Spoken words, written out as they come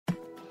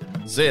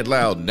Say It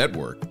Loud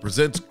Network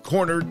presents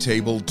Corner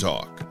Table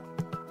Talk.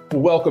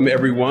 Welcome,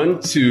 everyone,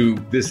 to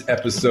this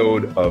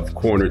episode of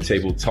Corner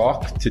Table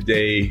Talk.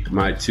 Today,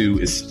 my two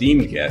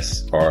esteemed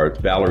guests are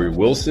Valerie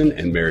Wilson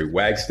and Mary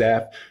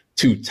Wagstaff,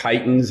 two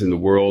titans in the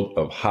world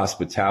of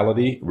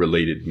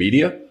hospitality-related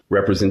media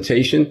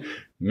representation.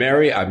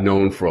 Mary, I've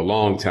known for a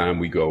long time.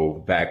 We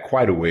go back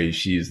quite a ways.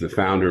 She is the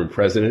founder and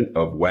president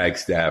of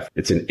Wagstaff.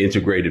 It's an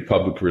integrated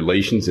public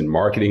relations and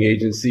marketing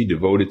agency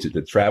devoted to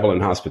the travel and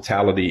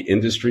hospitality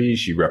industry.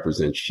 She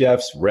represents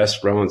chefs,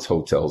 restaurants,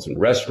 hotels and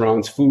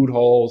restaurants, food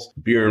halls,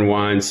 beer and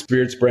wine,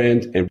 spirits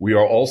brand. And we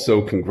are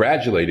also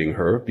congratulating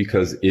her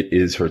because it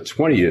is her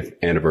 20th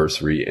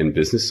anniversary in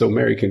business. So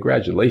Mary,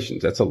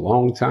 congratulations. That's a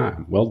long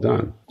time. Well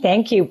done.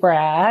 Thank you,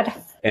 Brad.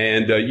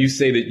 And you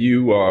say that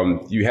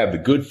you have the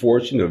good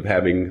fortune of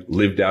having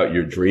lived out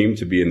your dream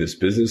to be in this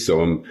business. So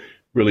I'm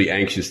really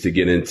anxious to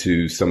get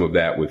into some of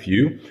that with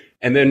you.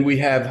 And then we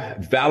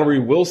have Valerie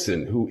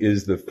Wilson, who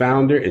is the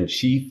founder and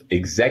chief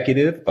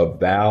executive of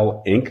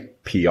Val Inc.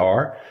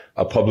 PR,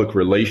 a public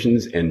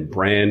relations and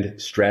brand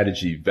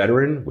strategy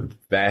veteran with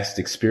vast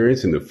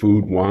experience in the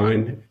food,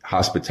 wine,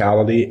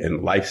 hospitality,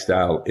 and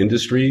lifestyle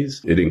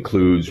industries. It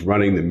includes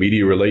running the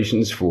media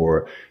relations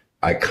for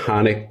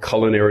iconic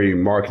culinary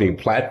marketing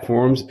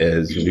platforms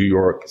as New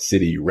York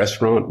City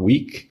Restaurant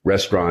Week,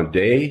 Restaurant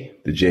Day,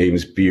 the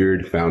James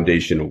Beard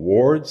Foundation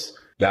Awards.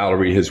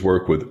 Valerie has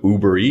worked with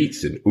Uber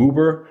Eats and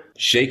Uber,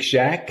 Shake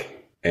Shack,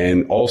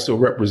 and also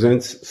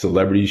represents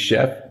celebrity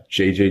chef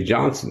JJ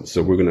Johnson.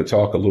 So we're going to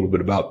talk a little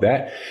bit about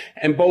that.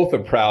 And both are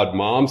proud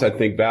moms. I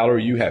think,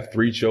 Valerie, you have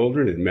 3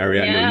 children, and Mary,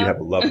 I know you have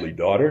a lovely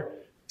daughter.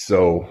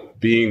 So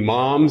being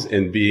moms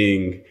and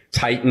being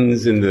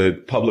titans in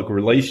the public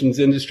relations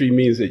industry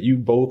means that you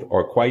both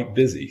are quite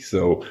busy.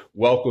 So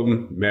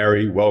welcome,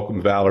 Mary.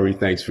 Welcome, Valerie.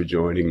 Thanks for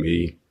joining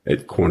me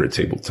at Corner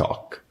Table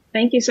Talk.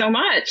 Thank you so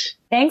much.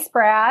 Thanks,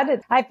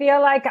 Brad. I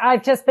feel like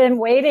I've just been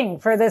waiting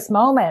for this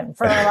moment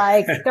for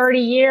like 30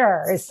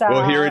 years. So.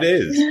 Well, here it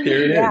is.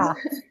 Here it yeah.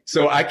 is.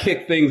 So I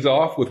kick things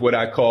off with what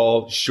I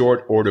call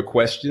short order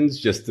questions,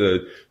 just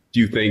to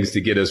few things to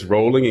get us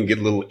rolling and get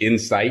a little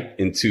insight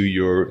into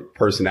your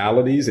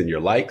personalities and your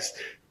likes.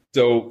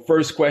 So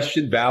first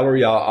question,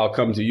 Valerie, I'll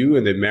come to you,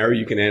 and then Mary,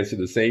 you can answer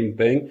the same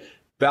thing.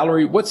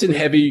 Valerie, what's in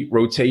heavy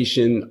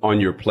rotation on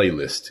your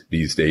playlist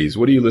these days?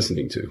 What are you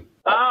listening to?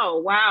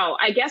 Oh, wow.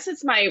 I guess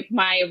it's my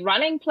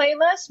running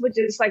playlist, which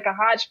is like a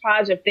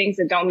hodgepodge of things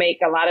that don't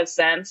make a lot of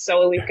sense.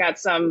 So we've got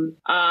some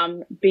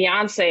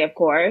Beyonce, of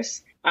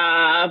course.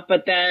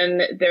 But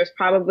then there's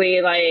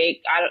probably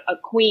like a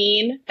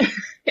Queen,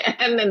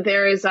 and then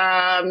there's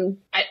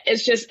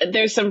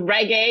there's some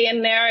reggae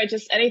in there.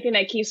 Just anything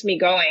that keeps me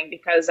going,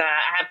 because I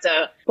have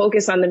to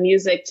focus on the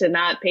music to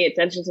not pay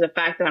attention to the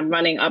fact that I'm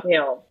running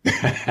uphill.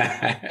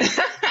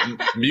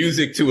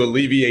 Music to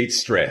alleviate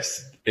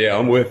stress. Yeah,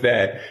 I'm with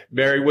that.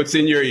 Mary, what's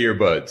in your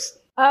earbuds?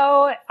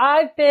 Oh,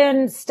 I've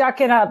been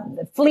stuck in a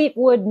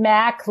Fleetwood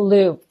Mac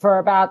loop for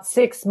about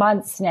 6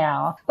 months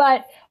now.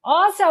 But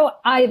also,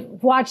 I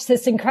watched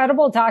this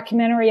incredible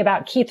documentary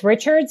about Keith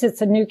Richards.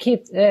 It's a new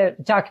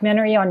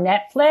documentary on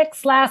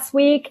Netflix last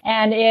week.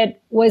 And it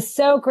was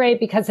so great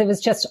because it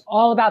was just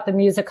all about the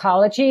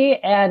musicology,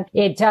 and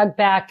it dug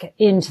back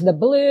into the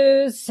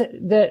blues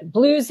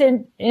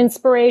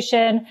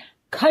inspiration,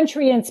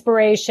 country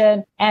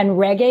inspiration, and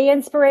reggae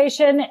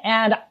inspiration.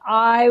 And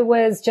I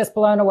was just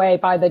blown away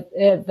by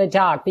the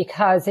doc,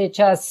 because it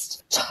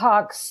just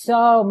talks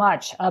so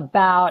much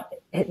about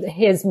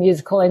his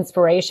musical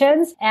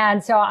inspirations.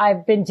 And so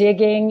I've been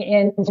digging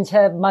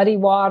into Muddy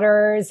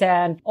Waters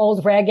and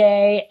old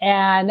reggae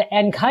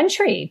and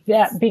country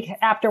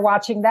after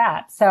watching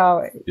that.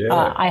 So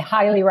I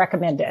highly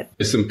recommend it.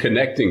 There's some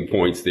connecting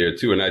points there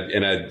too.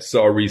 And I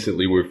saw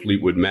recently where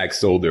Fleetwood Mac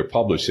sold their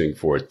publishing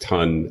for a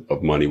ton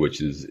of money, which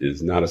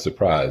is not a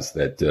surprise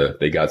that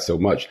they got so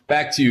much.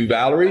 Back to you,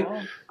 Valerie.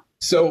 Oh.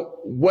 So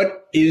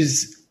what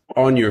is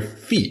on your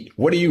feet?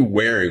 What are you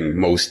wearing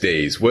most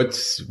days? What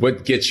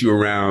gets you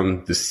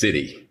around the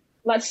city?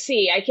 Let's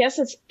see. I guess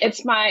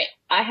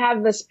I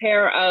have this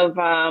pair of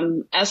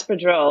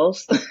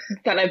espadrilles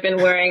that I've been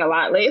wearing a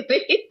lot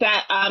lately.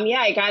 That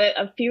I got it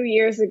a few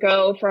years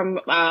ago from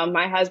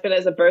my husband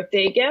as a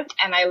birthday gift,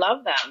 and I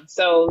love them.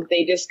 So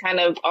they just kind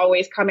of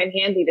always come in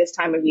handy this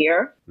time of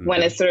year,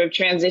 when it's sort of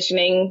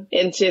transitioning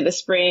into the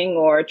spring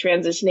or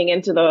transitioning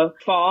into the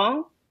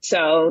fall.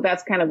 So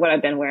that's kind of what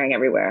I've been wearing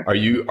everywhere. Are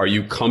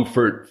you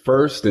comfort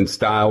first and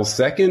style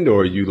second,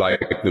 or you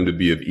like them to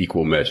be of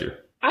equal measure?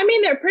 I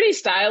mean, they're pretty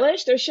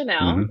stylish. They're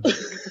Chanel.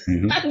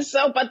 Mm-hmm.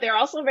 And but they're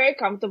also very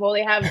comfortable.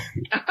 They have,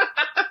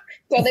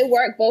 so they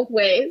work both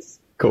ways.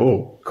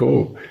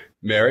 Cool.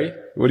 Mary,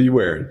 what are you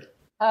wearing?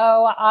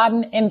 Oh,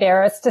 I'm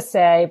embarrassed to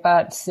say,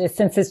 but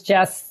since it's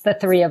just the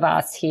three of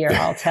us here,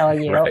 I'll tell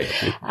you. Right.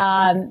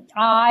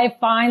 I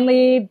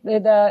finally,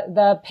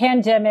 the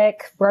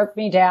pandemic broke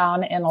me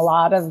down in a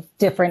lot of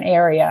different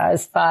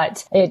areas,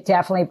 but it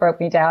definitely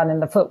broke me down in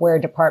the footwear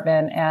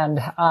department,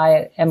 and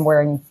I am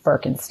wearing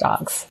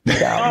Birkenstocks.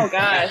 So. Oh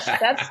gosh,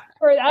 that's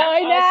I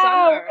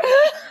know.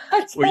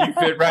 Well, you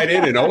fit right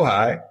in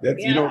Ojai.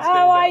 You don't stand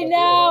out I there.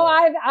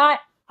 know.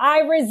 I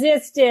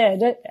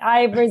resisted,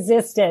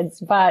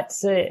 but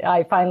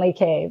I finally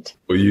caved.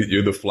 Well,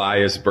 you're the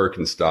flyest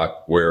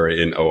Birkenstock wearer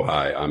in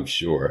Ojai, I'm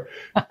sure.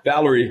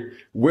 Valerie,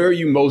 where are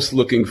you most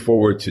looking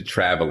forward to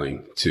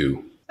traveling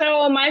to?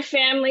 So my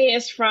family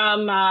is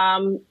from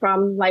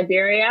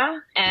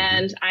Liberia,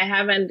 and I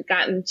haven't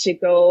gotten to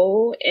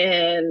go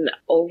in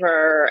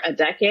over a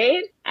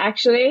decade.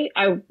 Actually,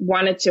 I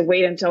wanted to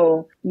wait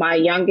until my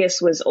youngest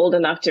was old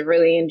enough to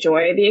really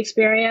enjoy the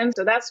experience.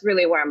 So that's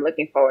really where I'm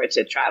looking forward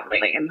to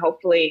traveling, and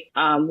hopefully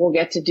we'll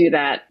get to do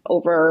that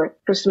over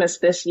Christmas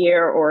this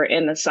year or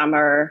in the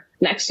summer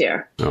next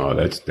year. Oh,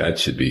 that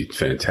should be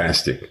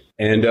fantastic.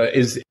 And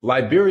is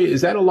Liberia,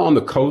 is that along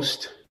the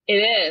coast? It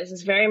is.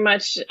 It's very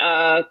much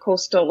a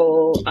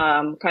coastal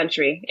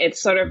country.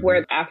 It's sort of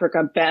where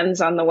Africa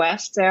bends on the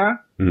west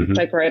there,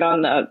 like right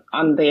on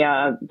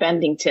the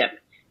bending tip.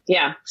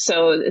 Yeah.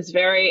 So it's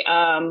very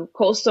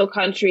coastal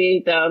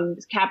country.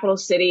 The capital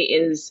city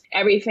is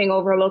everything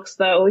overlooks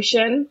the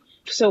ocean.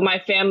 So my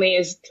family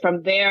is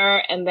from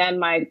there, and then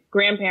my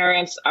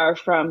grandparents are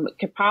from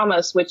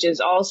Capamas, which is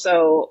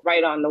also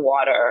right on the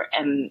water.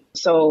 And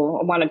so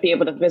I want to be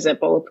able to visit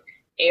both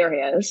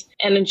areas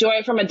and enjoy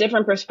it from a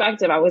different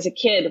perspective. I was a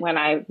kid when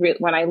I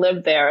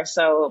lived there,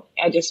 so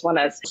I just want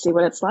to see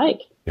what it's like.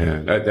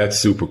 Yeah, that's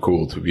super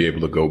cool to be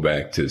able to go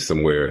back to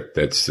somewhere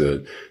that's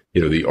the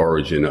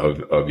origin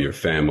of your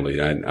family.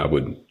 I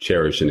would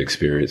cherish an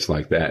experience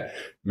like that.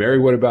 Mary,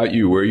 what about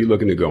you? Where are you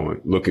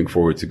looking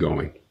forward to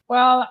going?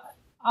 Well,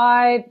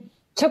 I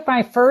took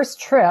my first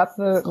trip,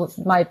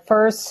 my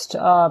first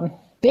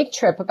big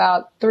trip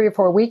about 3 or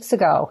 4 weeks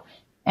ago,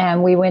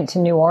 and we went to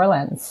New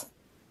Orleans.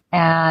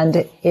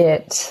 And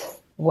it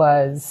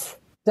was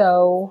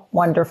so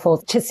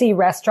wonderful to see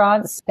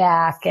restaurants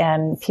back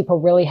and people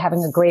really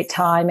having a great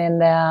time in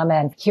them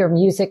and hear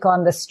music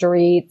on the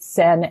streets.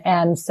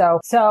 And so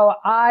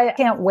I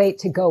can't wait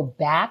to go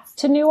back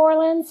to New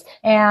Orleans.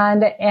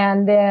 And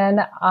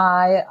then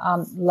I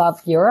love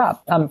Europe.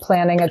 I'm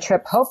planning a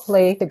trip,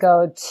 hopefully, to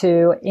go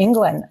to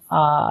England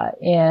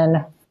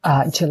in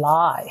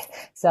July.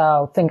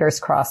 So fingers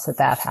crossed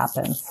that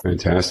happens.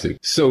 Fantastic.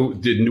 So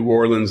did New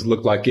Orleans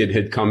look like it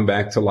had come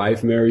back to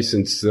life, Mary,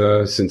 since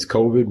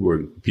COVID, where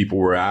people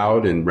were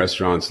out and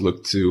restaurants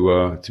looked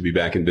to be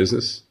back in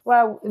business?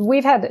 Well,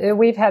 we've had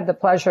the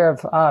pleasure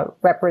of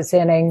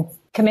representing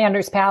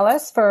Commander's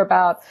Palace for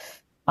about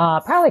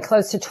probably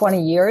close to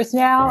 20 years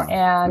now.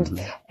 Wow.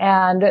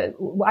 And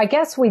I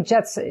guess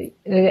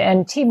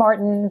and T.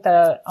 Martin,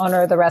 the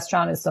owner of the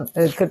restaurant, is a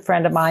good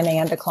friend of mine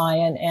and a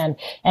client.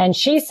 And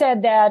she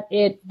said that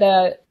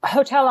the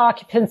hotel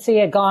occupancy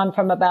had gone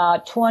from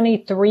about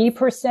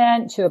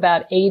 23% to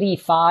about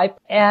 85%.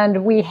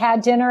 And we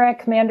had dinner at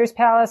Commander's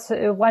Palace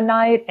one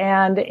night,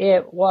 and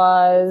it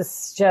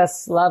was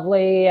just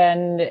lovely.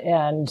 And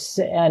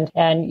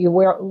you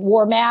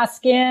wore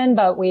mask in,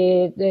 but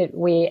we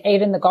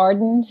ate in the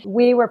garden.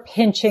 We were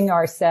pinching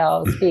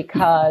ourselves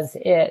because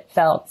it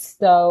felt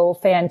so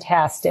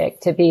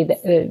fantastic to be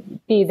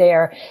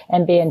there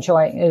and be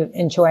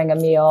enjoying a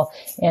meal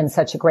in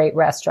such a great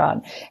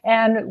restaurant.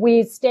 And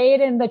we stayed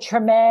in the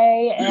Treme,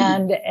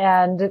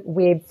 and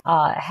we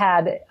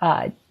had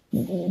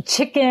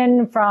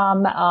chicken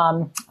from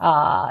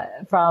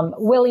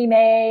Willie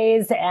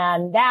Mae's,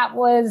 and that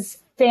was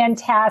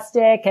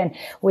fantastic. And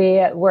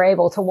we were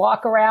able to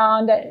walk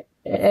around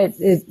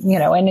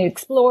and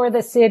explore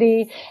the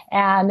city.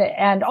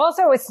 And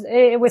also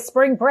it was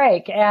spring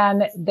break,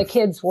 and the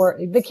kids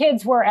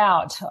were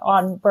out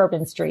on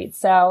Bourbon Street.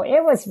 So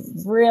it was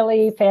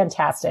really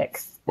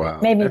fantastic.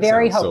 Wow. Made me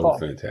very hopeful.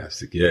 So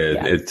fantastic.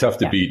 Yeah. It's tough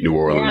to beat New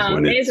Orleans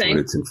when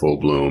it's in full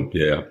bloom.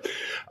 Yeah.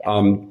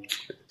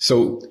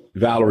 So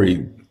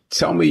Valerie,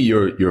 tell me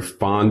your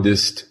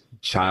fondest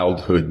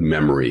childhood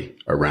memory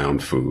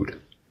around food.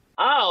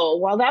 Oh,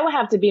 well, that would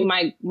have to be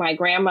my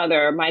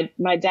grandmother.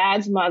 My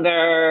dad's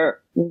mother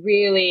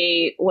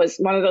really was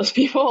one of those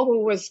people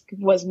who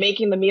was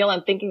making the meal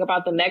and thinking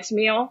about the next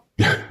meal.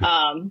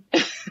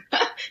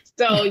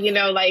 So,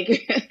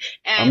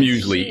 I'm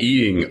usually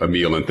eating a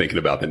meal and thinking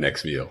about the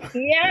next meal.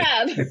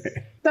 Yeah.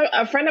 So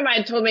a friend of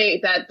mine told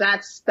me that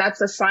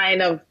that's a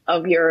sign of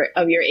your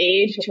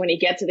age, when you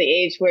get to the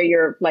age where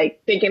you're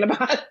like thinking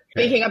about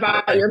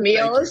your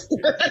meals.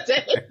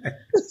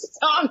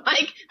 So I'm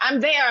like, I'm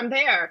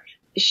there.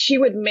 She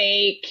would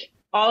make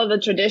all of the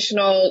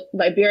traditional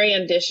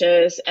Liberian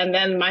dishes. And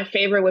then my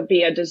favorite would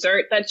be a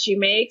dessert that she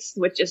makes,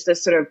 which is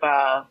this sort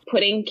of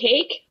pudding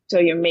cake. So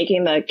you're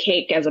making the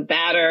cake as a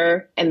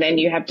batter, and then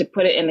you have to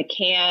put it in the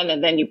can,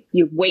 and then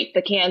you weight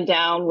the can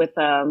down with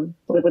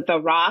a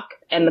rock,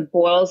 and the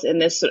boils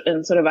in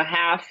sort of a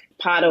half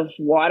pot of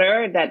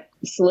water that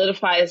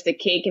solidifies the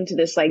cake into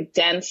this like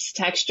dense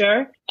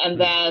texture. And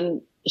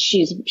then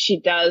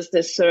she does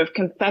this sort of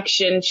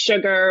confection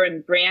sugar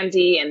and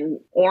brandy and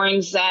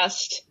orange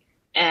zest,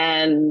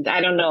 and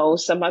I don't know,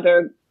 some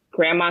other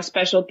grandma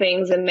special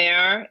things in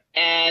there.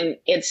 And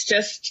it's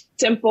just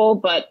simple,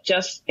 but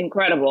just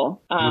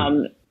incredible.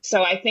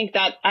 So I think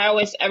that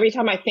every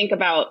time I think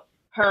about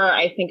her,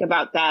 I think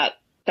about that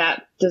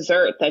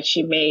dessert that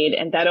she made,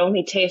 and that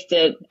only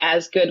tasted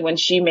as good when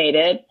she made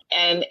it.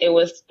 And it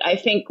was, I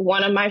think,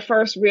 one of my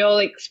first real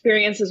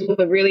experiences with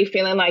really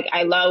feeling like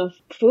I love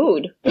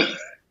food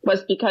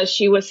was because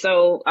she was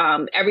so,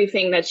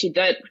 everything that she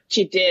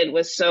did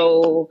was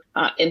so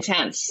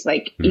intense.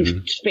 Like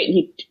you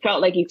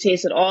felt like you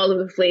tasted all of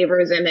the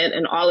flavors in it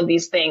and all of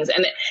these things.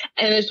 And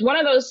it's one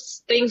of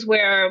those things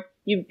where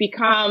you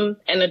become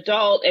an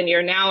adult and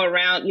you're now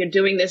you're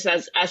doing this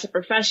as a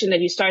profession,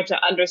 and you start to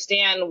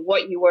understand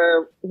what you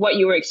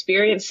were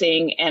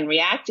experiencing and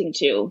reacting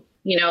to.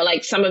 You know,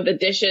 like some of the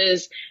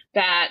dishes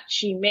that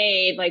she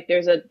made, like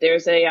there's a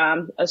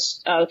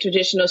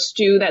traditional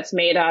stew that's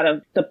made out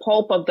of the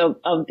pulp of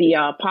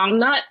the palm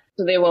nut.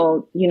 So they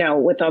will,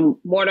 with a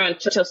mortar and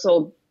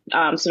pestle,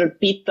 sort of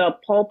beat the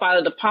pulp out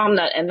of the palm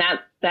nut, and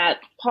that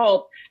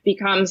pulp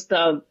becomes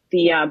the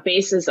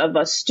basis of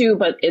a stew,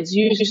 but it's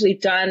usually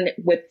done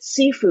with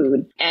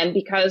seafood. And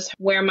because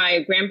where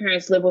my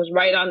grandparents lived was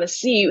right on the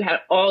sea, you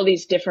had all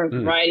these different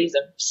varieties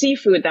of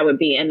seafood that would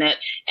be in it.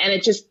 And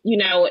it just,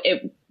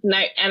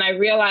 and I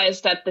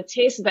realized that the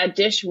taste of that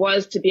dish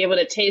was to be able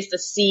to taste the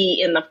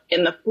sea in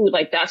the food.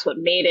 Like that's what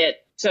made it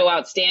so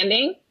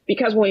outstanding.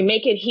 Because when we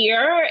make it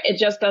here, it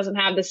just doesn't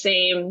have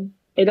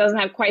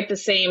quite the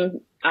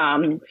same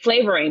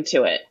flavoring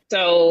to it.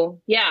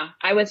 So yeah,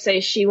 I would say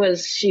she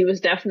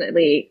was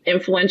definitely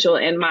influential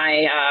in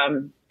my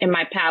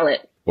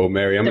palate. Well,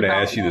 Mary, I'm going to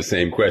ask you the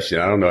same question.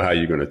 I don't know how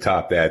you're going to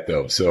top that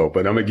though.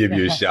 But I'm going to give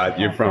you a shot.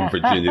 You're from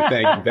Virginia.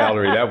 Thank you,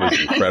 Valerie. That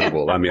was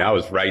incredible. I mean, I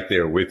was right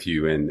there with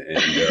you, and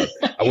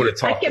I want to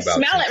talk about. I can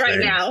smell it right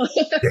now.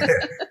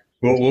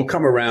 Well, we'll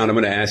come around. I'm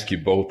going to ask you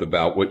both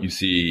about what you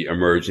see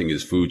emerging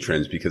as food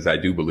trends, because I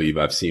do believe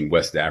I've seen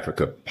West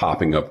Africa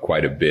popping up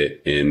quite a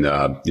bit in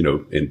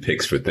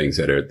picks for things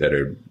that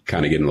are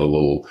kind of getting a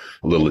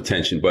little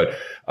attention. But,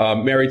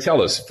 Mary,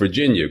 tell us,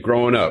 Virginia,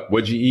 growing up,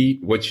 what'd you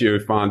eat? What's your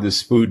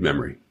fondest food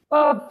memory?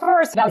 Well,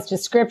 first, about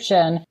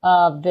description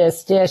of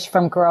this dish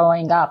from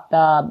growing up,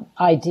 the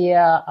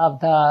idea of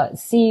the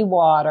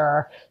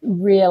seawater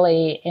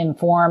really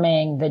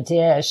informing the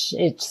dish.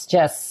 It's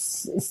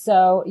just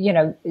so,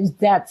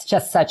 that's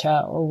just such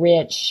a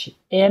rich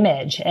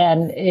image.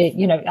 And,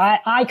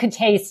 I could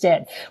taste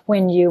it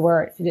when you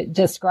were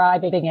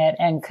describing it,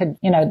 and could,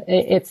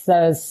 it's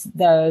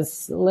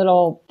those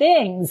little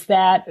things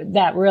that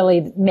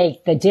really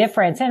make the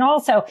difference. And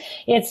also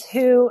it's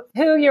who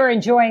you're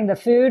enjoying the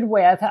food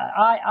with.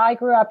 I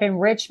grew up in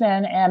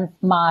Richmond, and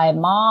my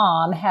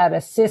mom had a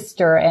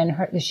sister,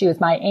 and she was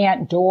my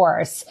Aunt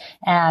Doris,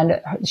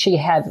 and she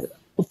had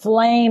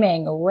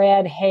flaming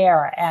red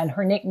hair, and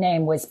her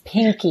nickname was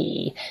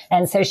Pinky.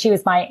 And so she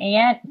was my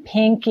Aunt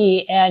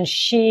Pinky, and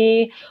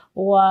she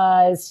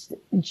was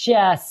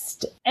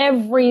just,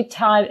 every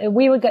time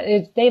we would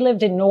go, they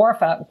lived in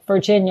Norfolk,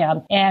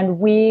 Virginia, and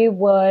we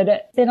would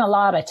spend a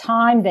lot of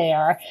time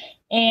there,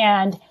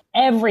 and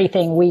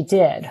everything we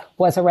did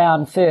was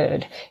around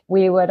food.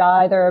 We would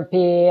either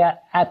be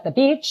at the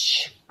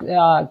beach,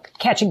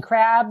 catching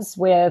crabs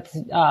with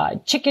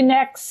chicken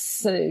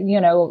necks,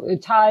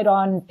 tied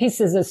on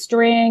pieces of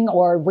string,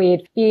 or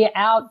we'd be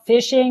out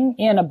fishing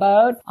in a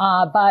boat.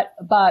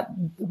 But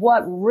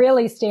what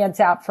really stands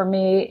out for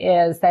me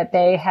is that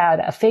they had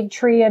a fig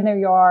tree in their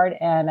yard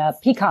and a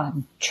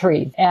pecan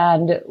tree,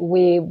 and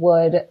we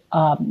would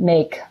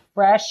make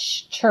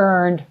fresh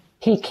churned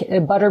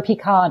butter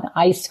pecan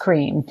ice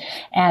cream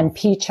and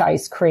peach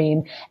ice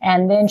cream.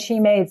 And then she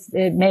made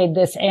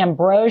this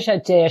ambrosia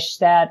dish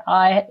that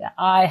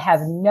I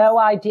have no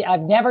idea.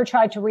 I've never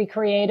tried to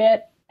recreate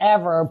it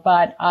ever,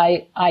 but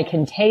I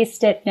can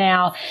taste it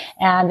now.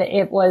 And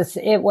it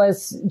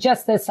was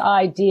just this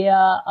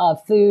idea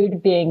of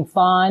food being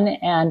fun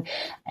and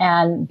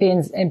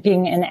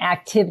being an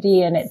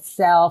activity in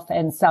itself,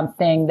 and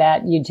something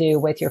that you do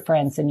with your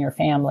friends and your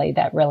family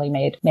that really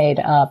made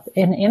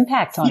an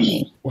impact on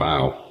me.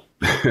 Wow.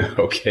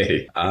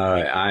 Okay.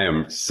 I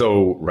am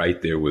so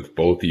right there with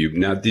both of you.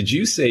 Now, did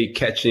you say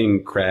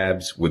catching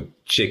crabs with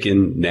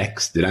chicken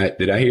necks? Did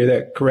I hear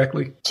that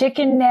correctly?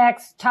 Chicken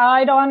necks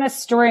tied on a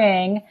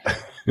string.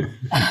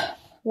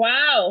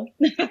 Wow.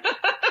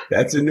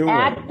 That's a new one.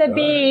 At the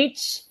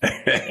beach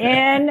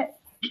in,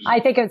 I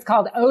think it's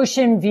called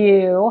Ocean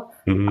View.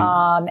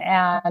 Mm-hmm.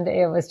 And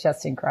it was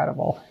just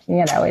incredible.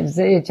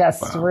 It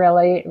just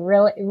really,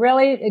 really,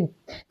 really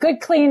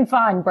good, clean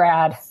fun,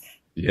 Brad.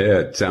 Yeah,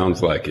 it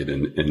sounds like it.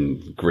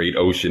 And great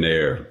ocean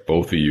air,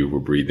 both of you were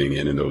breathing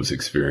in those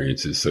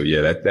experiences. So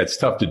yeah, that's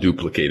tough to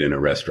duplicate in a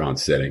restaurant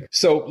setting.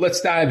 So let's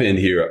dive in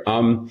here.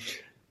 I'm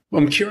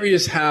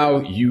curious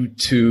how you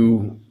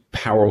two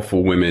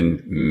powerful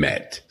women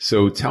met.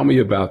 So tell me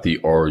about the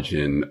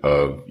origin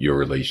of your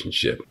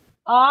relationship.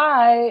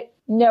 I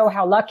know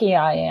how lucky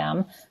I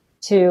am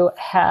to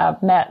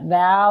have met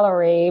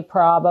Valerie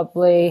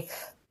probably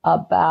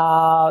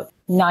about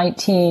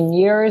 19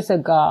 years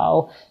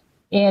ago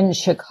in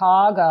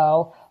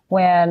Chicago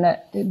when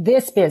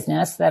this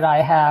business that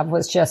I have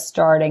was just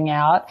starting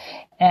out.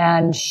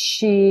 And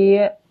she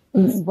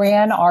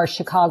ran our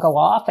Chicago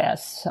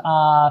office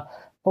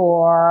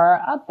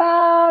for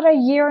about a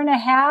year and a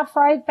half,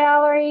 right,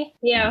 Valerie?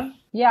 Yeah.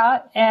 Yeah.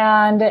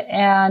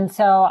 And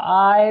so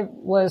I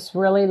was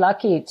really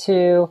lucky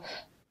to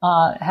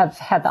have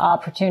had the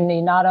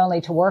opportunity not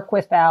only to work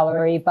with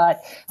Valerie,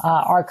 but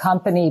our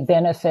company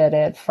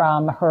benefited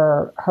from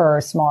her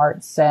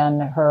smarts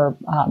and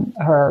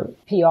her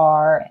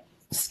PR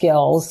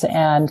skills,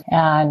 and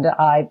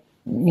I,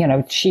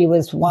 she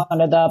was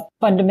one of the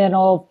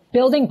fundamental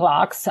building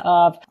blocks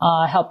of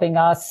helping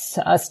us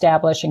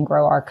establish and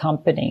grow our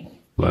company.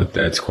 Well,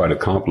 that's quite a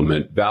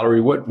compliment.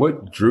 Valerie,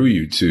 what drew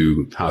you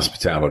to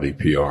hospitality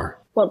PR?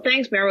 Well,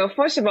 thanks, Mary. Well,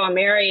 first of all,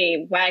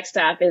 Mary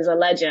Wagstaff is a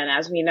legend,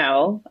 as we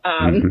know.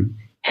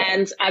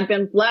 And I've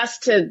been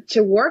blessed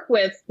to work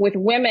with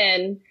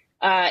women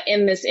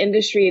in this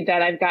industry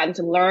that I've gotten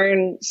to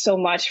learn so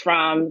much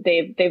from.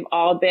 They've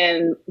all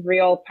been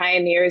real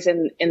pioneers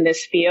in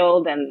this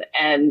field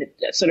and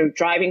sort of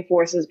driving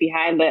forces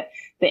behind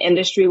the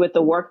industry with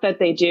the work that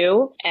they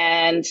do.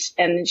 And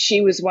she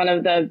was one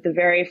of the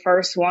very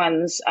first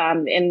ones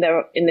in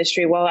the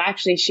industry. Well,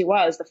 actually, she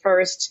was the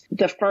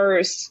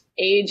first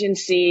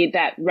agency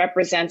that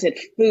represented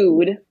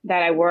food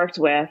that I worked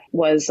with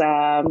was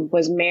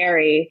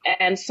Mary.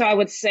 And so I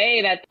would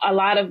say that a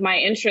lot of my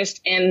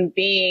interest in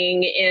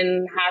being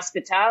in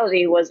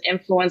hospitality was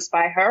influenced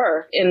by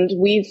her. And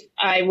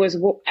I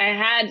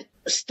had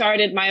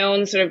started my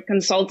own sort of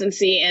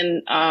consultancy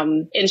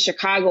in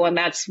Chicago, and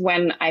that's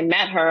when I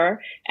met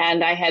her,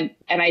 and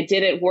I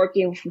did it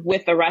working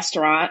with a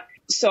restaurant.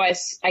 So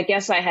I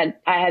guess I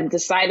had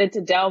decided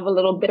to delve a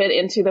little bit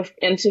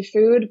into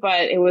food,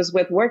 but it was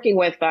with working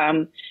with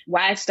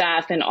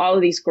Wagstaff and all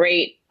of these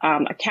great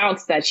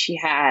accounts that she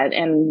had,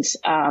 and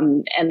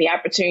the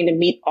opportunity to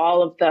meet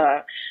all of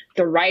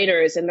the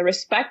writers and the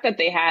respect that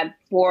they had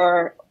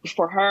for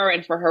her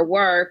and for her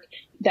work,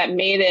 that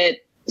made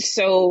it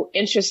so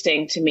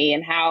interesting to me,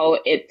 and how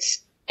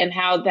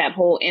that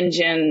whole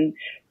engine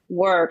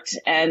worked.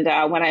 And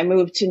when I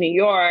moved to New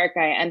York,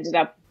 I ended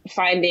up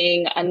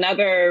finding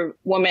another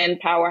woman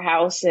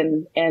powerhouse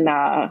in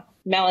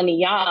Melanie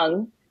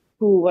Young,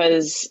 who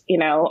was,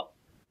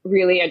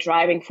 really a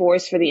driving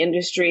force for the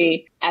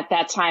industry at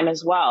that time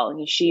as well.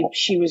 And she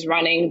was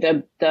running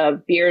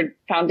the Beard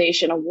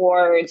Foundation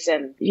Awards,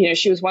 and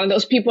she was one of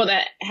those people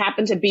that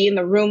happened to be in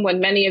the room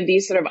when many of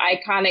these sort of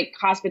iconic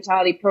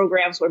hospitality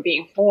programs were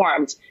being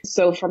formed.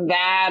 So from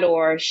that,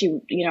 or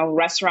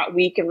Restaurant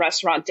Week and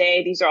Restaurant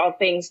Day, these are all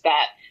things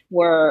that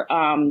were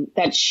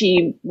that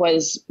she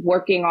was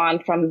working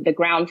on from the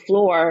ground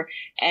floor.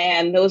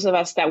 And those of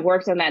us that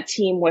worked on that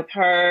team with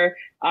her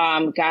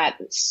got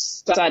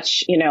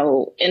such,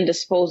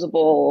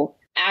 indisposable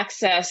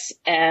access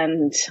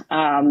and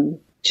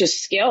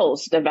just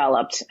skills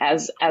developed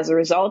as a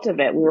result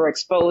of it. We were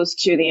exposed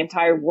to the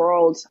entire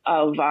world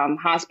of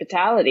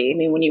hospitality. I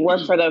mean, when you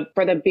work for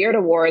the Beard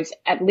Awards,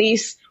 at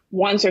least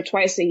once or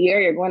twice a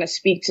year, you're going to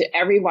speak to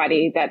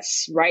everybody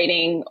that's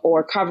writing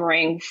or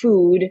covering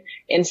food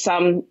in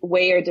some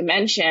way or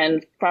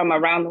dimension from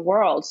around the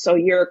world. So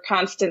you're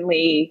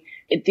constantly,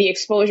 the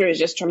exposure is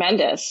just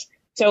tremendous.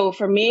 So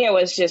for me, it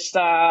was just,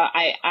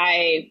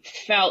 I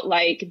felt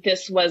like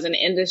this was an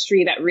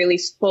industry that really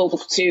spoke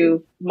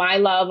to my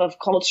love of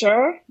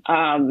culture.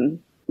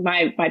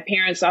 My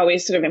parents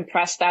always sort of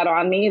impressed that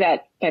on me,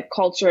 that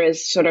culture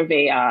is sort of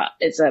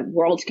it's a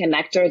world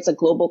connector. It's a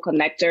global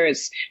connector.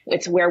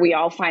 It's where we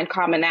all find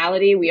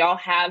commonality. We all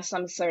have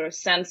some sort of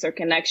sense or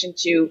connection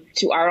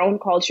to our own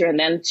culture and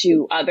then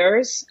to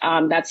others.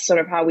 That's sort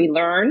of how we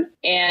learn.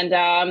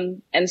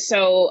 And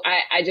so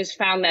I just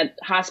found that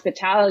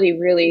hospitality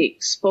really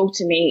spoke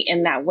to me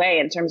in that way,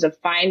 in terms of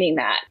finding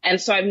that. And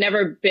so I've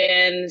never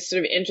been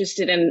sort of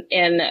interested in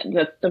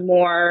the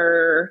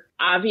more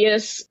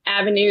obvious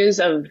avenues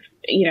of,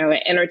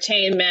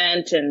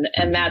 entertainment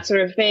and that sort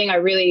of thing. I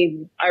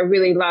really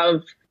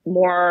love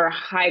more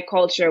high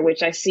culture,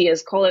 which I see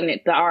as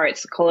culinary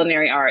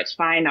arts,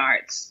 fine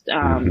arts,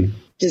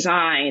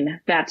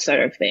 design, that sort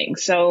of thing.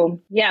 So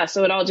yeah,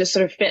 so it all just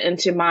sort of fit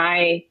into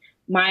my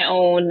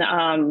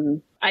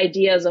own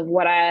ideas of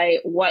what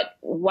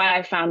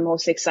I found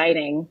most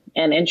exciting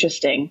and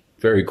interesting.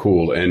 Very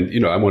cool.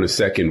 And, I want to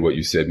second what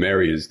you said.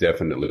 Mary is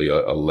definitely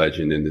a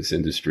legend in this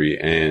industry,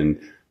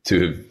 and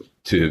to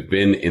have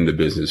been in the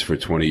business for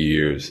 20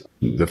 years,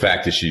 the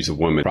fact that she's a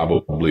woman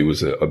probably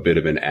was a bit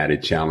of an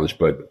added challenge,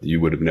 but you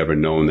would have never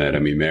known that. I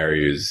mean,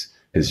 Mary is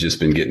has just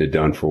been getting it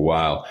done for a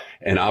while.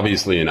 And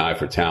obviously an eye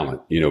for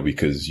talent,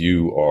 because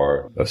you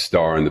are a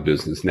star in the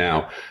business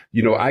now.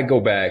 I go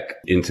back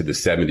into the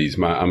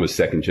 70s. I'm a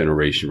second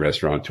generation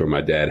restaurateur. My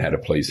dad had a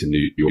place in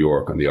New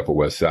York on the Upper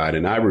West Side.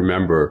 And I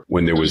remember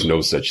when there was no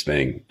such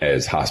thing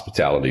as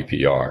hospitality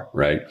PR,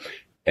 right?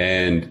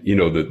 And,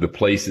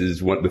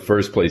 the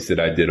first place that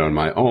I did on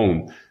my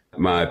own,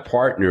 my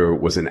partner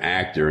was an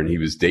actor and he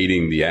was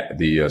dating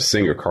the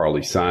singer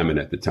Carly Simon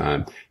at the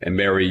time. And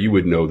Mary, you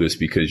would know this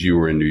because you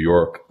were in New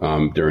York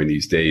during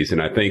these days.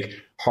 And I think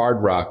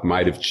Hard Rock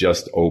might have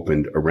just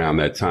opened around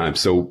that time.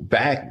 So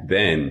back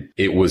then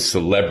it was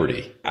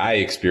celebrity. I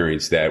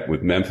experienced that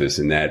with Memphis,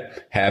 and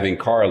that having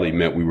Carly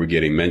meant we were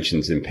getting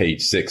mentions in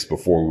Page Six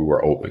before we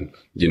were open.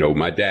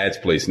 My dad's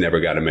place never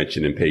got a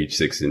mention in Page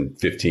Six in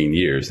 15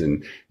 years.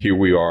 And here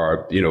we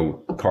are,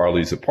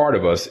 Carly's a part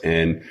of us,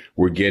 and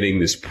we're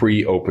getting this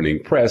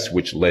pre-opening press,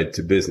 which led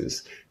to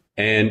business.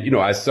 And,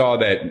 I saw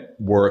that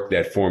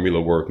formula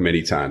work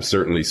many times.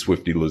 Certainly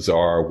Swifty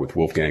Lazar with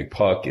Wolfgang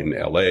Puck in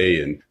LA.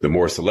 And the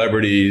more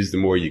celebrities, the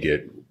more you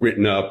get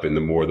written up and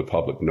the more the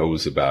public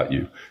knows about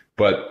you.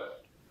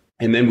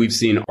 And then we've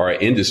seen our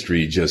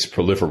industry just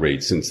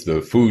proliferate since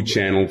the Food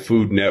Channel,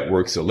 Food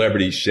Network,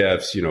 celebrity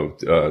chefs,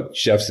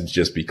 chefs have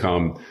just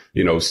become,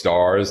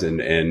 stars,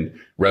 and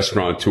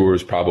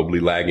restaurateurs probably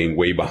lagging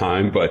way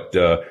behind. But,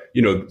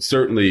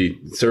 certainly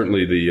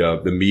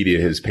the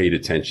media has paid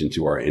attention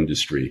to our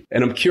industry.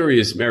 And I'm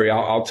curious, Mary,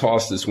 I'll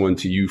toss this one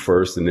to you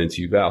first and then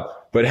to you, Val.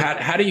 But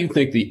how do you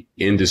think the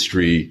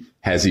industry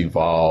has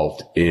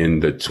evolved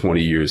in the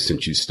 20 years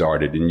since you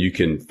started? And you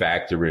can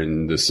factor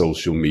in the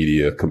social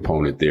media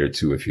component there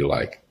too, if you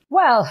like.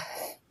 Well,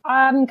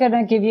 I'm going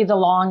to give you the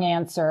long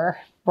answer,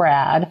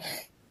 Brad.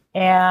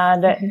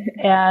 And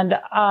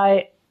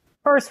I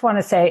first want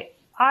to say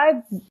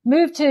I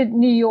moved to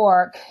New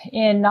York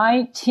in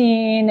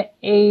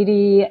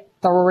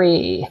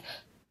 1983.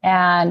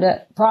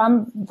 And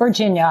from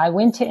Virginia, I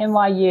went to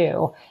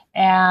NYU,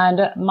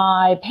 and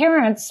my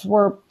parents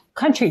were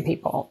country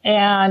people,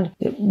 and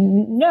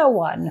no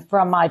one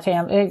from my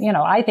family,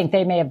 I think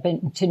they may have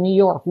been to New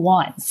York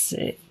once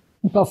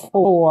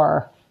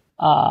before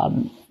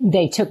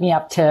they took me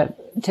up to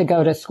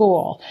go to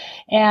school.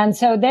 And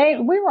so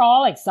we were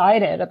all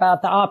excited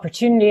about the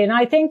opportunity. And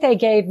I think they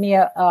gave me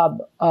a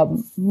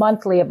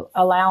monthly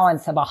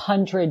allowance of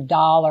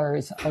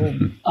 $100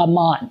 a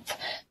month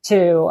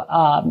to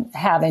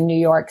have in New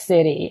York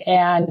City.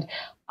 And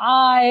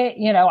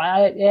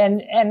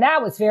and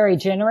that was very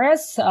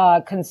generous,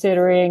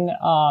 considering,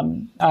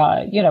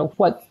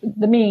 what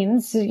the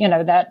means,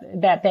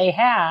 that they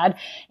had.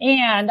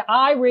 And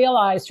I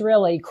realized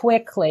really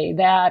quickly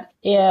that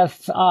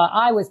if,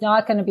 I was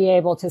not going to be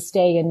able to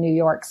stay in New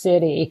York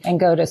City and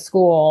go to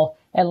school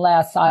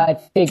unless I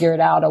figured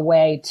out a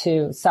way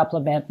to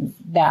supplement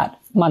that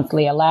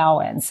monthly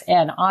allowance.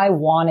 And I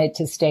wanted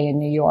to stay in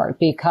New York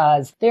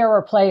because there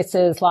were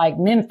places like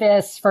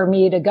Memphis for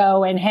me to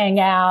go and hang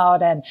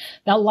out, and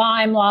the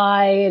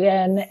Limelight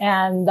and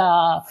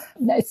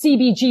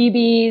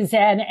CBGBs.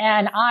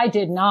 And I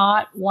did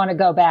not want to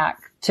go back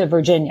to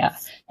Virginia.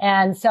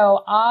 And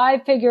so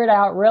I figured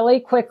out really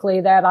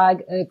quickly that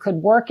I could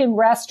work in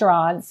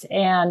restaurants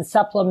and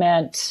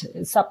supplement,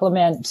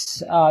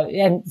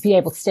 and be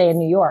able to stay in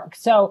New York.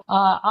 So,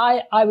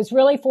 I was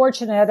really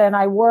fortunate, and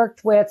I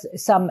worked with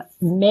some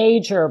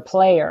major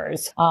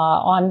players,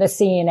 on the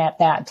scene at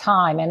that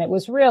time. And it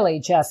was really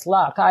just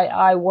luck.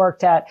 I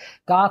worked at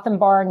Gotham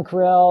Bar and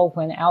Grill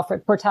when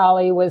Alfred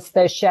Portali was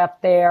the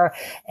chef there.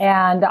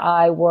 And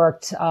I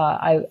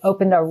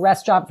opened a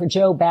restaurant for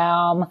Joe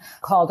Baum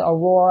called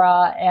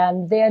Aurora.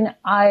 And then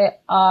but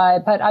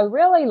I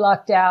really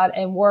lucked out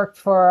and worked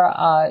for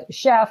a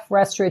chef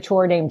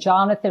restaurateur named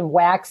Jonathan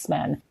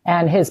Waxman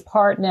and his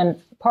partner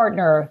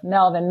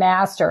Melvin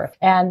Master.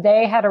 And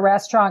they had a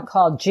restaurant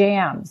called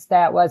Jams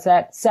that was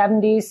at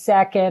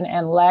 72nd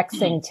and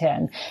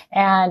Lexington.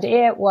 And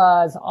it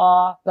was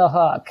off the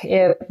hook.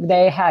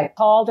 They had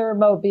Calder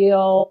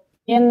Mobile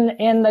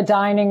in the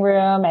dining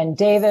room and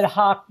David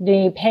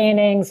Hockney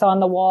paintings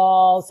on the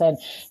walls,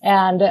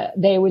 and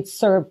they would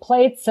serve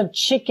plates of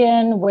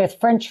chicken with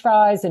French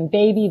fries and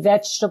baby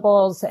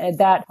vegetables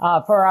that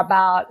for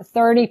about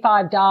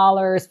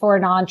 $35 for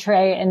an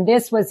entree. And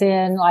this was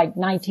in like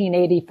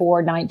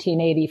 1984,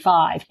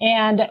 1985.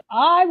 And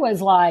I was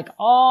like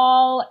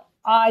all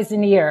eyes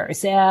and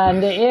ears,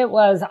 and it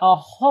was a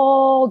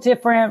whole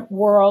different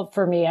world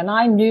for me. And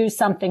I knew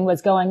something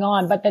was going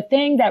on. But the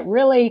thing that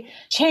really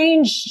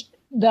changed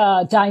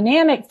the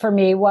dynamic for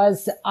me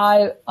was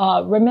I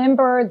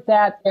remember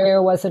that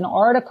there was an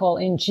article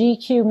in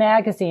GQ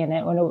magazine,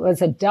 and it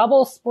was a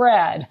double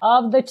spread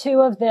of the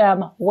two of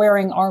them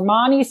wearing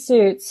Armani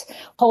suits,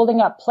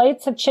 holding up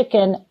plates of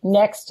chicken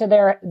next to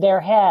their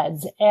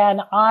heads.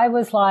 And I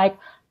was like,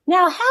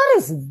 now how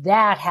does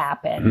that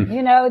happen?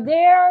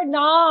 They're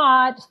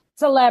not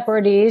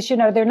celebrities,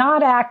 they're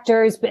not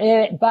actors,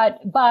 but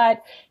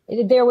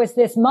there was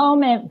this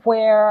moment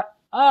where,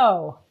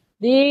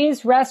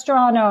 these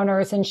restaurant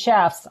owners and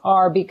chefs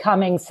are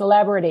becoming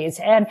celebrities.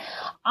 And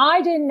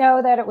I didn't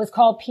know that it was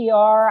called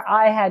PR.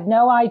 I had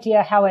no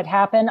idea how it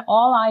happened.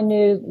 All I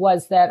knew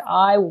was that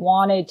I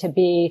wanted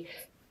to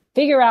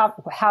figure out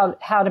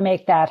how to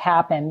make that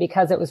happen,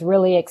 because it was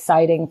really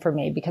exciting for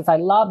me, because I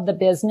love the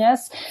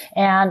business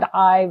and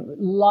I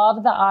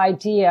love the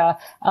idea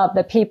of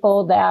the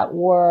people that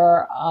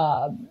were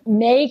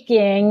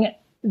making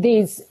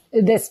this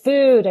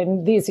food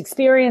and these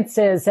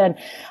experiences and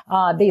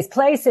these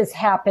places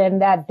happen,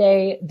 that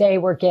they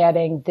were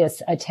getting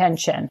this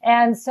attention.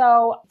 And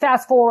so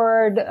fast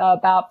forward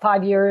about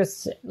 5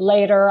 years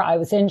later, I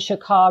was in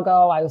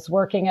Chicago. I was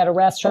working at a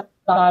restaurant.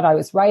 I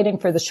was writing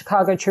for the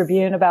Chicago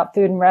Tribune about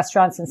food and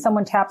restaurants, and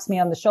someone taps me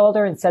on the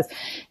shoulder and says,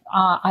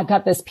 I've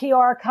got this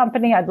PR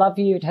company. I'd love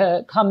you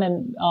to come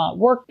and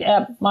work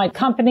at my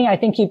company. I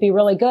think you'd be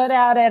really good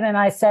at it. And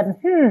I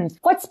said,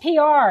 what's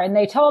PR? And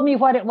they told me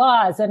what it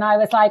was. And I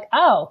was like,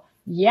 oh,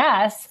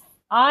 yes,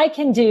 I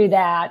can do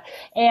that.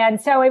 And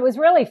so it was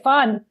really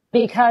fun,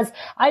 because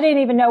I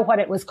didn't even know what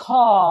it was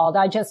called.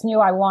 I just knew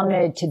I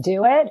wanted to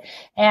do it.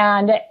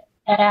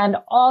 And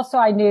also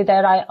I knew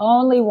that I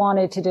only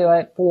wanted to do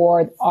it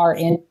for our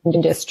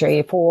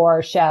industry,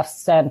 for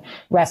chefs and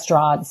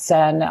restaurants.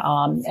 And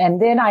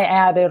then I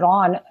added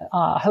on,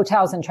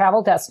 hotels and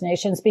travel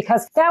destinations,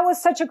 because that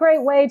was such a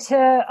great way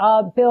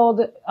to,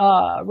 build,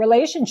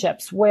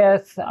 relationships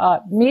with,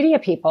 media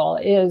people,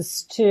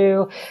 is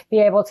to be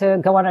able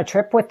to go on a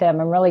trip with them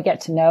and really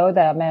get to know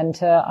them and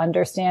to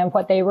understand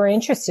what they were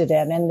interested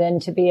in, and then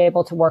to be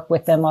able to work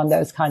with them on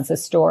those kinds of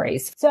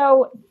stories.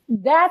 So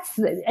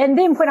and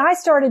then when I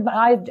started,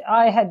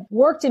 I had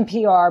worked in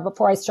PR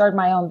before I started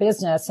my own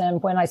business.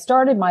 And when I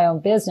started my own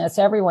business,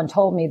 everyone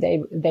told me,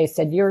 they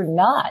said, you're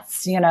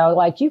nuts.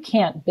 Like, you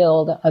can't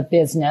build a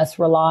business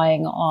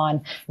relying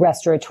on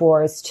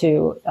restaurateurs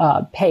to,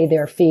 pay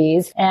their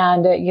fees.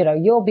 And,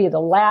 you'll be the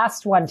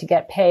last one to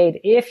get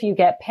paid if you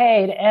get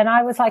paid. And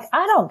I was like,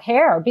 I don't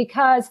care,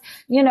 because,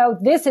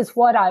 this is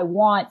what I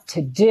want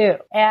to do.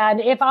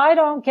 And if I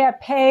don't get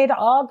paid,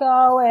 I'll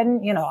go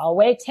and, I'll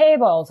wait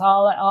tables.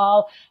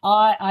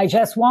 I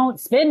just won't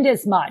spend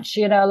as much,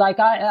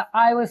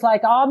 I was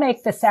like, I'll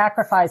make the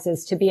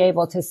sacrifices to be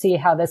able to see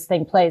how this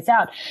thing plays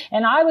out.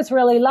 And I was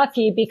really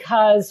lucky,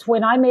 because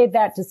when I made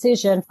that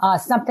decision,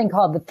 something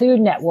called the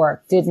Food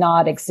Network did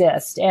not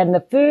exist. And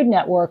the Food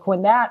Network,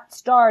 when that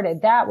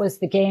started, that was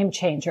the game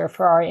changer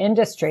for our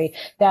industry.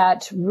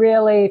 That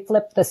really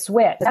flipped the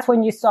switch. That's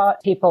when you saw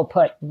people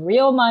put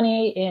real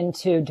money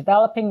into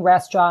developing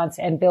restaurants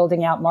and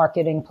building out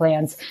marketing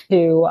plans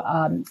to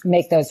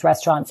make those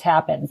restaurants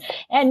happen.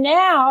 And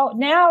now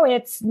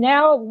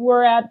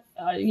we're at,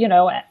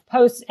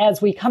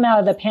 as we come out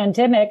of the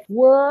pandemic,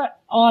 we're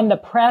on the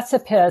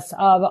precipice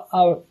of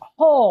a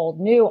whole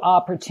new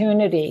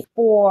opportunity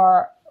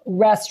for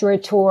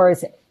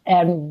restaurateurs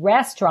and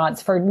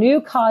restaurants, for new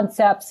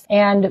concepts,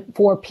 and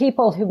for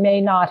people who may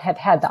not have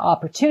had the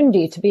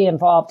opportunity to be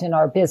involved in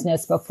our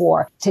business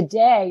before.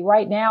 Today,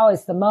 right now,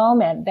 is the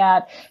moment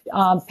that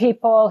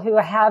people who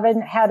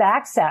haven't had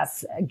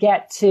access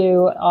get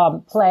to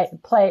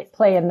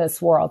play in this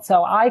world.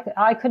 So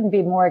I couldn't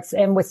be more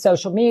and with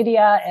social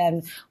media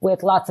and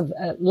with lots of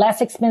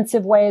less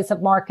expensive ways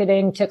of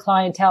marketing to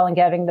clientele and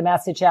getting the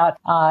message out.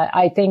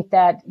 I think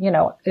that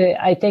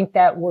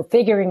we're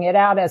figuring it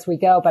out as we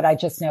go, but I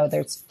just know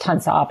there's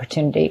tons of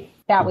opportunity.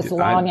 That was a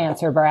long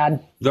answer,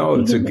 Brad.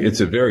 No, it's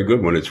a very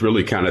good one. It's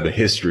really kind of the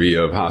history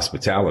of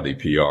hospitality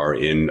PR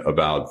in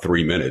about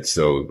 3 minutes.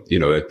 So,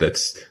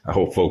 I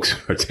hope folks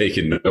are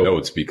taking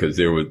notes, because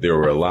there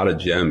were a lot of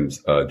gems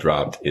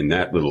dropped in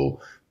that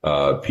little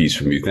piece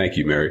from you. Thank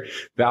you, Mary.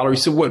 Valerie,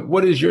 so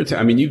what is your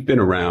I mean, you've been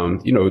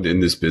around, in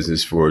this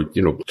business for,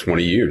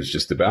 20 years,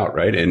 just about,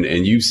 right?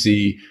 And you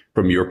see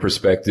from your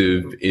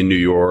perspective in New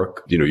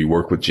York, you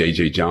work with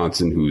JJ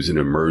Johnson, who's an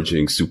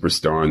emerging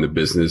superstar in the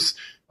business.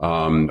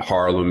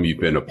 Harlem, you've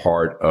been a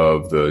part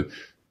of the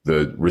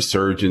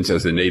resurgence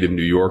as a native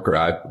New Yorker.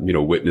 I,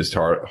 witnessed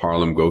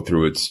Harlem go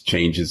through its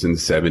changes in the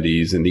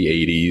 70s and the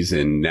 80s,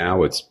 and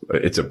now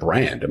it's a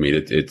brand. I mean,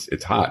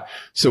 it's hot.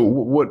 So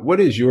what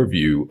is your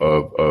view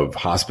of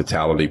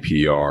hospitality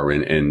PR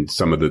and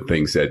some of the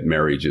things that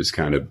Mary just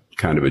kind of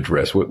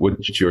addressed?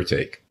 What's your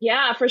take?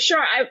 Yeah, for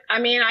sure. I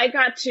mean, I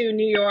got to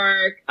New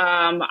York,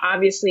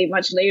 obviously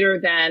much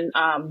later than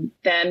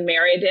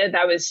Mary did.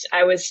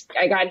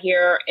 I got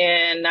here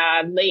in,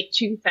 late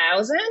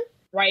 2000.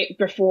 Right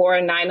before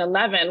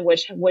 9/11,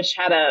 which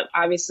had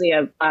obviously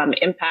a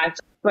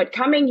impact. But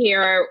coming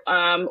here,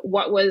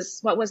 what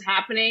was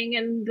happening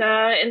in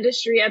the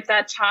industry at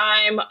that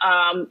time?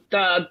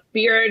 The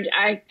beard.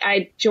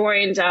 I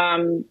joined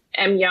M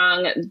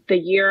Young the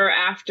year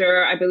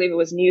after, I believe it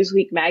was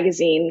Newsweek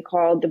magazine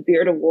called the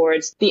Beard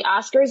Awards, the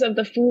Oscars of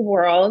the food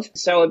world.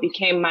 So it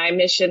became my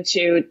mission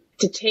to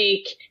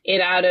take it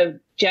out of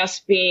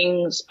just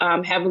being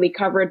heavily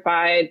covered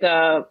by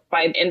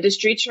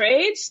industry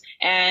trades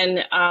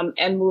and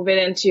move it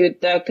into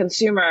the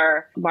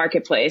consumer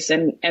marketplace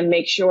and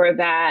make sure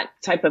that that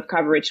type of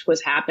coverage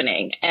was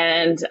happening.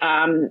 And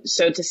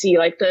so to see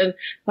like the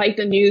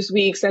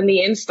Newsweeks and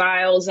the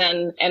InStyles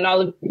and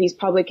all of these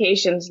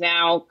publications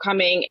now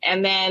coming.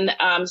 And then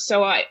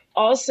so I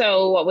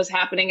also, what was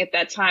happening at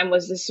that time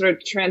was this sort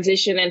of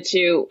transition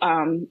into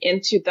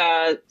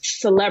the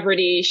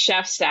celebrity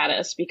chef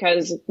status,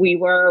 because we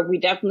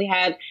definitely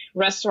had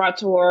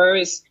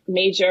restaurateurs,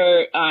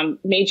 major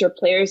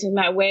players in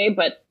that way,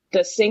 but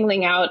the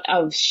singling out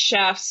of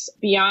chefs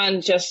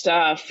beyond just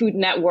Food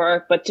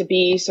Network, but to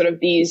be sort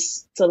of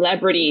these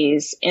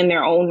celebrities in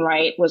their own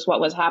right was what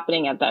was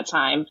happening at that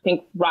time. I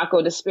think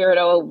Rocco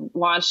DiSpirito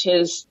launched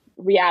his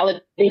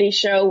reality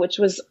show, which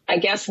was, I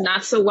guess,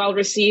 not so well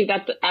received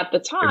at the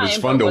time. It was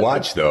fun to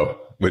watch, though,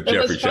 with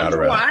Jeffrey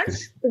Chowderell.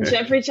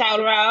 Jeffrey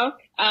Chowderell.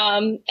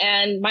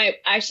 And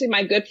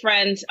my good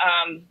friend,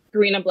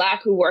 Karina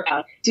Black, who worked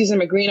at Susan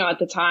Magrino at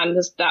the time,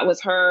 that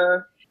was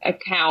her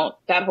account,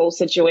 that whole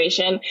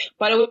situation.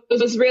 But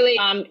it was really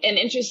an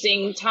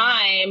interesting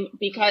time,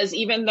 because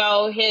even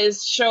though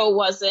his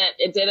show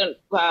it didn't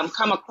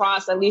come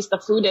across, at least the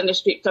food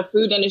industry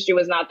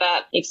was not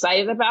that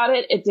excited about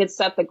it. It did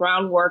set the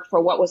groundwork for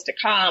what was to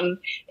come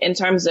in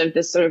terms of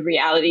this sort of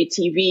reality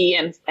TV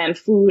and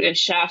food and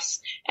chefs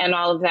and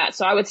all of that.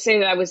 So I would say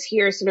that I was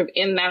here sort of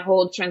in that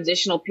whole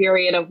transitional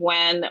period of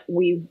when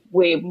we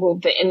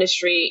moved the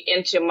industry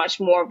into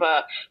much more of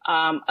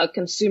a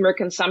consumer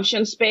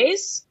consumption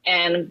space.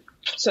 And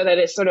so that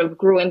it sort of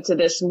grew into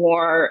this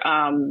more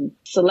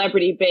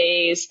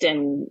celebrity-based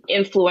and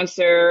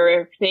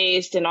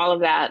influencer-based, and all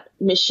of that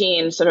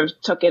machine sort of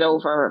took it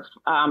over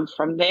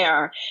from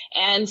there.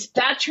 And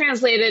that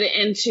translated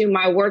into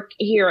my work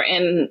here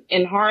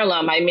in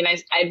Harlem. I mean,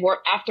 I'd work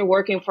after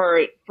working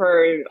for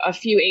a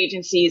few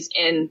agencies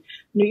in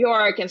New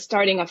York and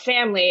starting a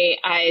family.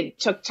 I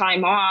took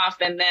time off,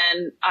 and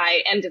then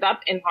I ended up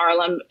in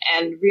Harlem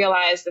and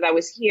realized that I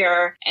was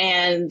here,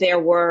 and there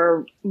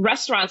were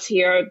restaurants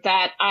here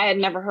that I had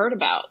never heard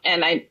about.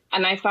 And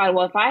I thought,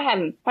 well, if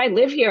I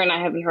live here and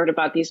I haven't heard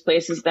about these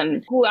places,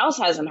 then who else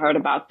hasn't heard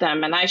about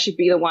them? And I should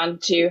be the one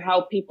to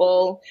help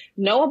people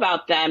know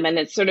about them. And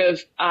it's sort of,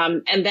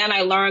 and then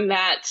I learned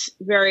that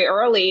very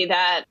early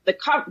that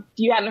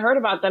you hadn't heard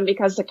about them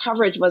because the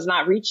coverage was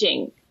not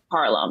reaching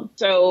Harlem.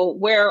 So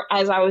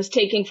whereas I was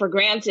taking for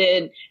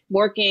granted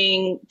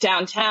working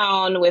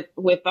downtown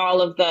with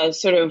all of the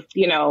sort of,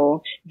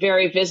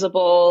 very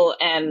visible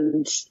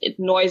and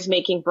noise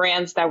making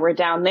brands that were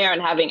down there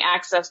and having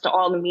access to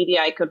all the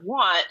media I could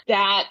want,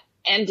 that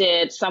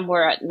ended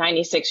somewhere at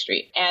 96th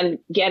Street, and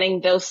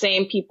getting those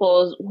same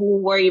people who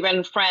were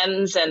even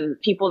friends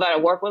and people that I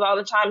work with all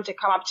the time to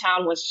come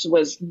uptown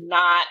was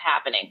not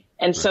happening.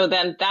 And so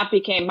then that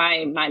became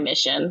my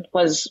mission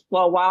was,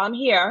 well, while I'm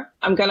here,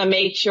 I'm going to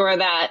make sure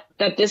that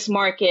this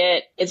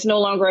market, it's no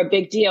longer a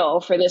big deal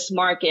for this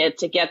market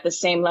to get the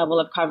same level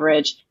of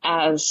coverage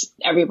as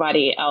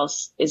everybody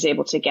else is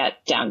able to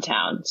get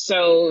downtown.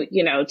 So,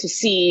 to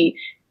see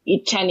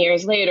 10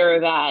 years later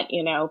that,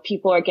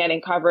 people are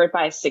getting covered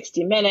by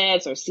 60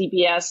 Minutes or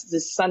CBS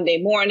this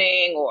Sunday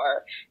morning,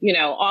 or,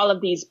 all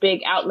of these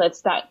big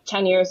outlets that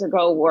 10 years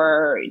ago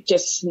were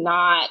just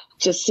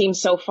seemed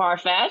so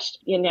far-fetched.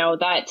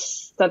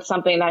 That's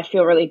something that I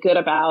feel really good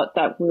about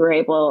that we were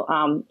able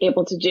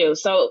to do.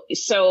 So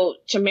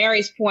to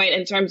Mary's point,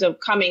 in terms of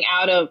coming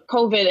out of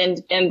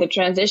COVID and the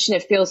transition,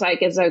 it feels like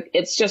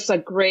it's just a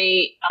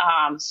great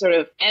sort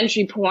of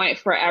entry point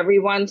for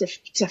everyone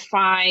to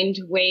find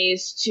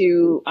ways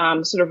to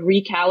sort of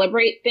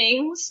recalibrate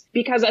things,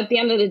 because at the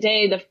end of the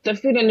day, the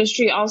food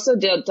industry also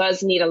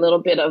does need a little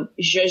bit of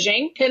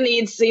zhuzhing. It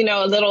needs, a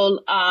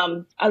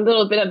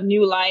little bit of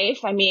new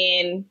life. I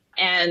mean,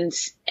 and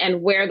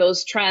where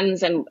those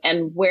trends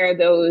and where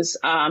those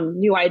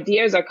new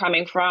ideas are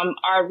coming from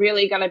are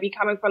really going to be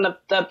coming from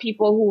the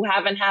people who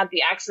haven't had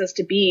the access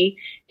to be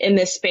in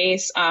this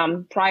space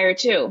prior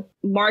to.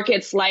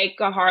 Markets like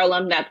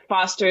Harlem that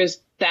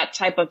fosters that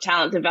type of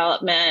talent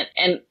development,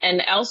 and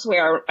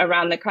elsewhere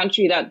around the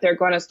country, that they're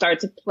going to start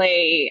to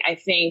play, I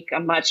think,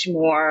 a much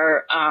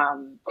more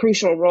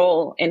crucial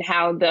role in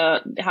how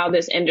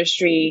this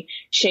industry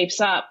shapes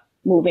up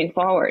moving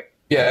forward.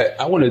 Yeah,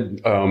 I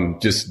want to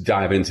just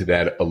dive into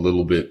that a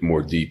little bit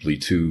more deeply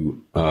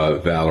too,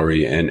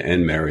 Valerie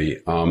and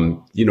Mary.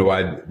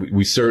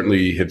 We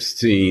certainly have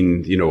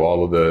seen,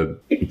 all of the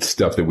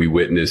stuff that we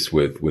witnessed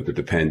with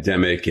the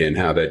pandemic, and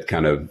how that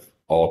kind of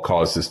all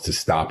caused us to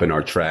stop in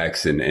our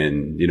tracks and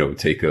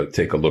take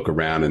a look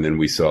around. And then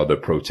we saw the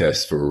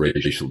protests for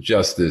racial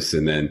justice,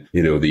 and then,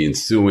 the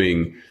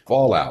ensuing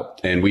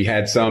fallout. And we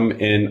had some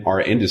in our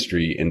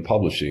industry in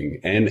publishing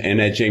and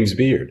at James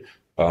Beard.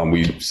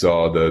 We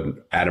saw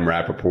the Adam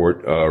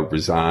Rappaport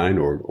resign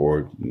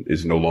or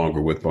is no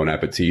longer with Bon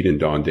Appetit, and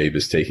Dawn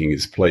Davis taking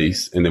his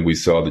place. And then we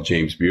saw the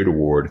James Beard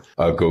Award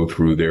go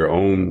through their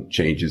own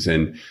changes.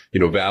 And,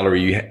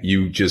 Valerie,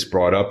 you just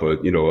brought up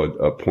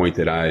a point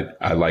that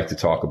I like to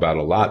talk about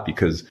a lot,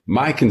 because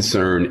my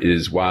concern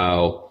is,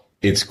 while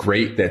it's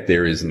great that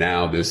there is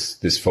now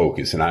this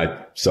focus. And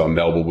I saw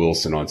Melba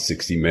Wilson on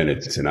 60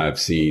 Minutes, and I've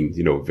seen,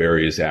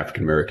 various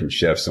African-American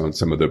chefs on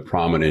some of the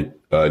prominent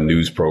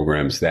news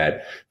programs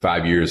that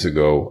 5 years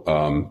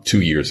ago,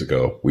 2 years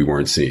ago, we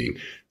weren't seeing.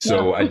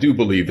 So I do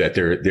believe that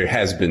there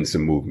has been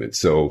some movement.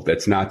 So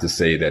that's not to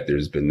say that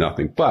there's been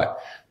nothing, but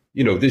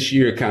this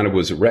year kind of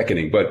was a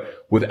reckoning.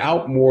 But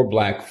without more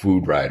Black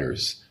food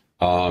writers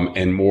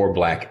and more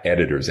Black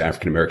editors,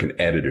 African-American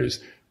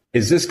editors,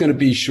 is this going to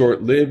be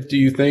short-lived, do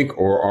you think,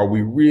 or are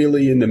we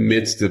really in the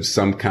midst of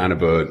some kind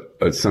of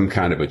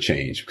a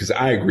change? Because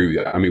I agree with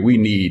you. I mean, we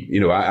need,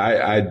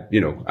 I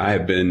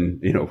have been,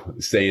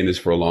 saying this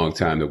for a long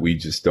time, that we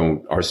just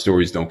our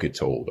stories don't get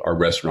told. Our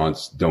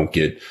restaurants don't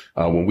get,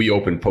 when we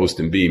opened Post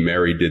and Beam,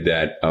 Mary did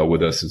that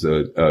with us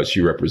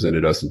she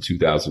represented us in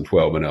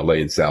 2012 in LA,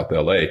 in South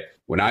LA.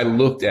 When I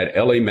looked at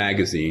LA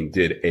Magazine,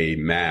 did a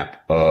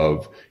map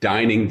of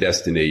dining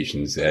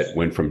destinations that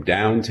went from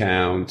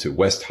downtown to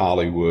West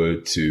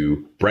Hollywood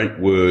to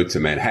Brentwood to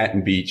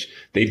Manhattan Beach,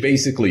 they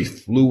basically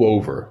flew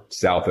over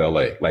South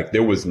LA. Like,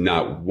 there was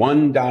not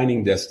one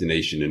dining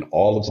destination in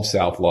all of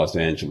South Los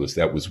Angeles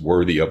that was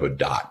worthy of a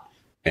dot.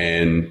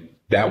 And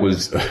that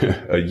was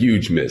a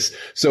huge miss.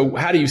 So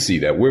how do you see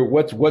that?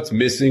 What's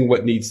missing?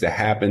 What needs to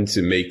happen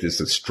to make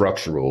this a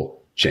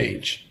structural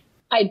change?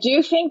 I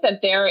do think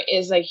that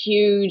there's a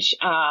huge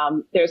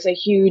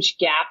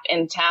gap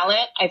in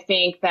talent. I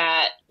think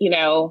that,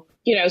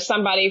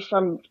 somebody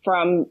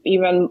from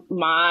even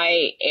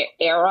my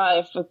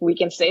era, if we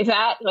can say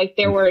that, like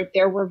there were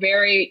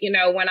very,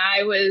 when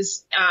I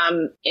was,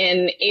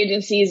 in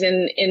agencies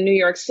in New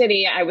York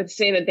City, I would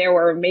say that there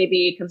were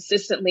maybe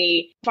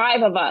consistently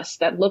 5 of us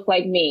that looked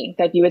like me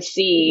that you would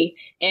see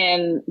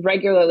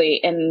regularly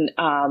in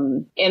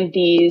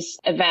these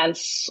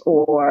events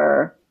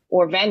or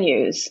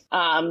venues,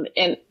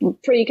 and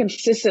pretty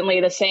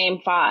consistently the same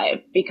 5,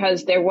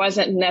 because there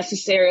wasn't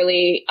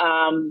necessarily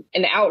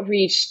an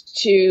outreach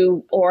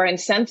to or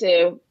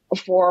incentive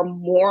for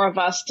more of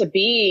us to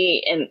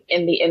be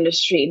in the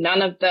industry.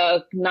 None of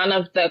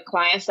the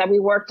clients that we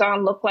worked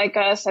on looked like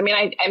us. I mean,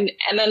 and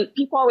then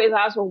people always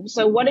ask, well,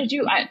 so what did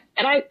you?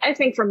 I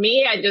think for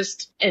me, I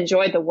just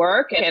enjoyed the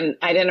work, and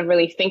I didn't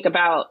really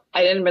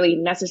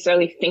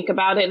necessarily think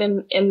about it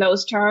in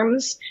those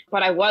terms,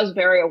 but I was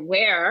very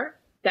aware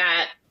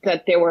that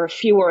there were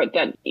fewer,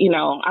 that,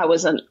 I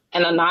was an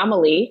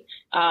anomaly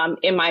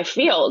in my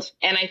field.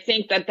 And I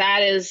think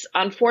that is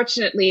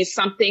unfortunately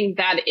something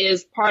that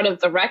is part of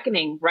the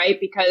reckoning, right?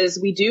 Because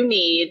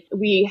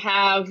we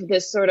have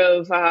this sort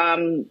of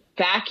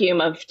vacuum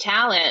of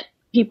talent,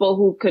 people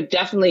who could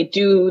definitely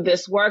do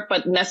this work,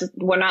 but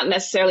we're not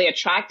necessarily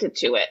attracted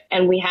to it.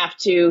 And we have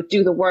to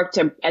do the work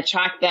to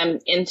attract them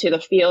into the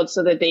field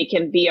so that they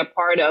can be a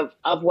part of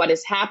what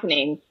is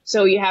happening.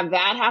 So you have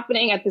that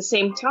happening at the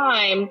same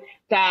time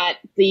that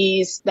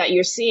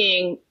you're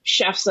seeing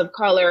chefs of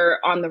color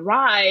on the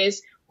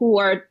rise who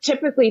are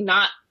typically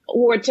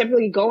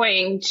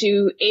going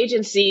to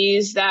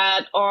agencies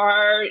that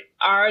are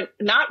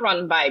not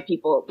run by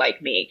people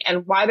like me.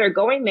 And why they're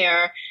going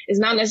there is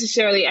not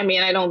necessarily,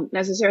 I don't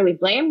necessarily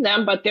blame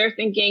them, but they're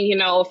thinking,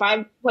 if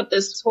I put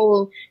this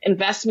whole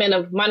investment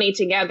of money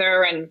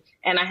together and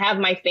I have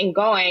my thing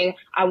going,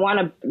 I want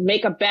to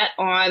make a bet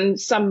on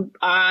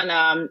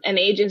an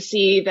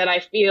agency that I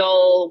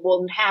feel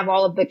will have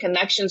all of the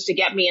connections to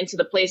get me into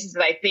the places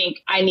that I think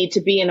I need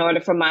to be in order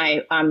for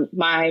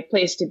my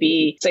place to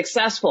be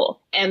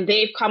successful. And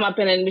they've come up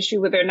in an industry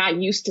where they're not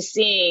used to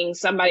seeing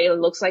somebody that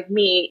looks like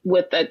me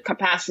with the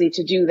capacity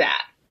to do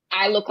that.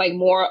 I look like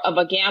more of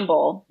a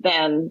gamble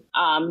than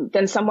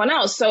someone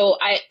else. So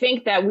I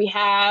think that we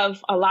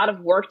have a lot of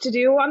work to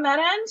do on that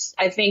end.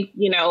 I think,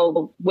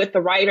 with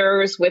the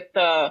writers, with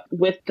the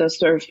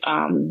sort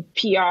of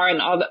PR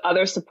and all the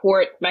other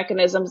support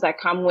mechanisms that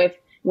come with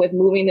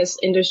moving this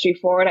industry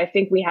forward, I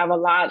think we have a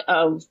lot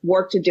of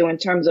work to do in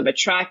terms of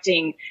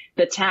attracting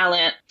the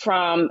talent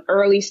from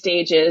early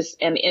stages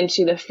and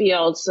into the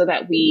field so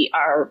that we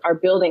are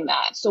building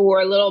that. So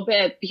we're a little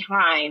bit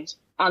behind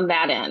on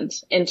that end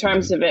in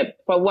terms of it.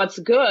 But what's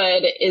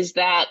good is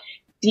that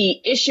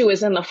the issue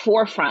is in the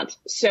forefront.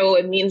 So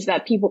it means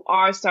that people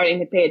are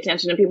starting to pay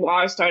attention and people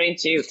are starting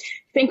to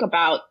think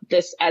about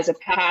this as a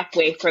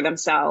pathway for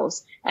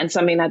themselves and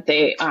something that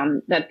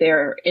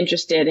they're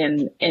interested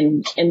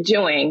in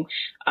doing.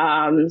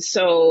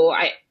 So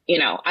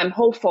I'm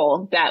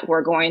hopeful that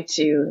we're going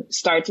to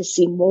start to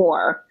see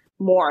more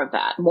of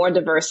that, more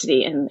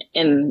diversity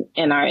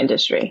in our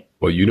industry.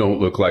 Well, you don't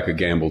look like a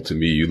gamble to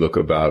me. You look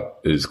about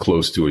as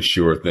close to a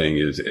sure thing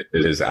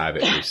as I've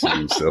ever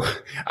seen. So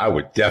I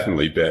would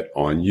definitely bet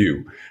on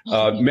you.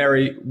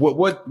 Mary,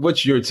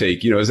 what's your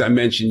take? As I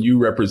mentioned, you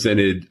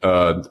represented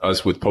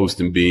us with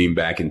Post and Beam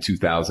back in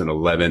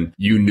 2011.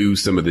 You knew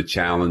some of the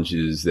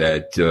challenges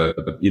that,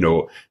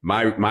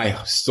 my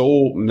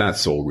not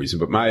sole reason,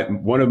 but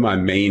one of my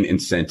main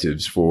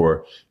incentives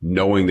for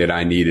knowing that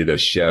I needed a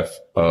chef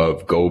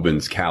of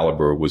Gobin's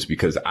caliber was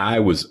because I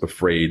was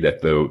afraid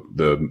that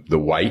the the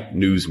white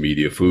news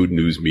media, food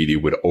news media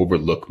would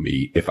overlook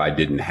me if I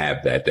didn't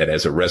have that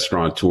as a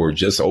restaurateur,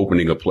 just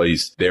opening a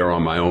place there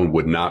on my own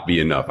would not be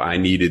enough. I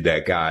needed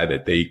that guy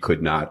that they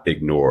could not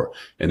ignore.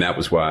 And that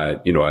was why,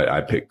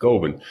 I picked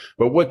Goldman.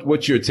 But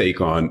what's your take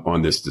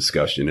on this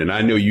discussion? And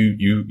I know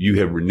you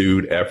have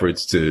renewed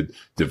efforts to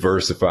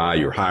diversify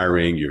your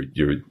hiring,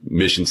 your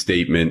mission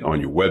statement on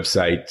your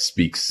website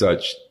speaks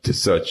such to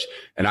such.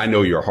 And I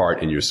know your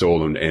heart and your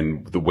soul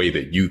and the way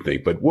that you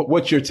think, but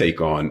what's your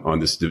take on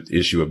this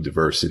issue of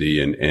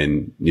diversity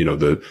and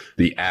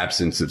the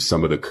absence of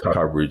some of the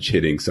coverage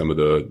hitting some of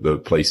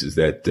the places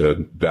that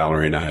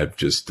Valerie and I have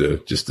just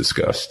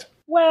discussed?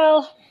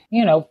 Well,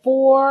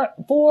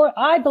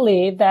 I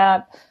believe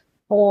that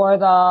for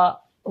the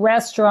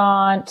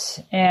restaurant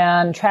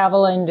and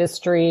travel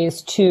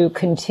industries to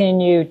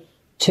continue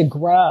to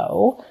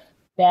grow,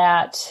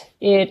 that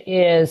it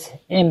is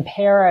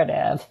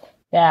imperative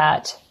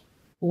that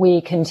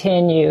we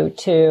continue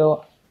to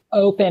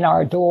open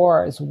our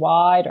doors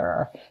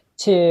wider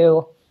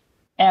to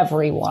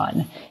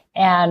everyone.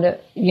 And,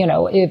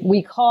 if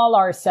we call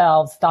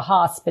ourselves the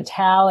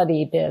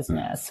hospitality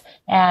business,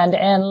 and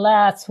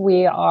unless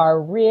we are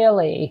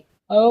really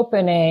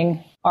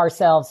opening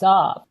ourselves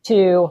up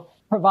to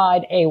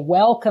provide a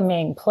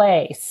welcoming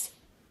place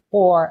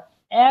for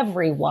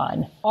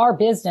everyone, our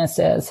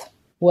businesses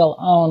will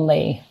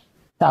only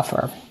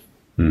suffer.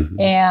 Mm-hmm.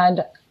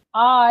 And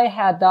I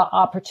had the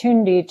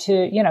opportunity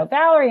to,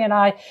 Valerie and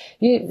I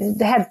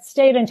had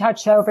stayed in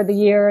touch over the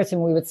years,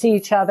 and we would see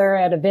each other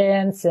at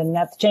events and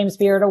at the James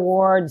Beard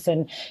Awards.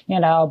 And,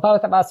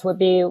 both of us would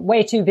be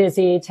way too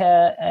busy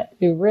to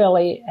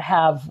really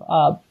have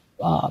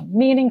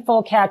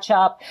meaningful catch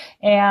up.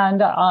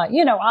 And,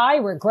 I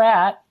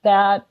regret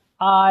that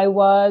I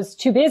was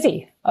too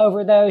busy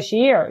over those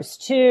years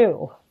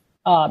to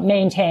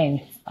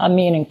maintain a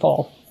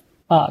meaningful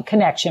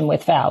connection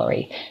with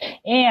Valerie.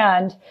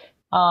 And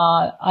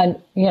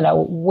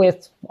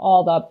with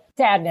all the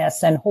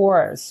sadness and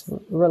horrors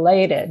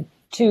related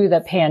to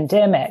the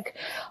pandemic,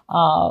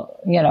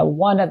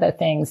 one of the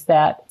things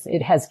that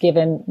it has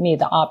given me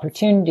the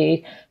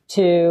opportunity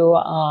to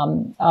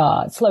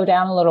slow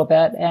down a little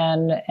bit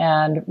and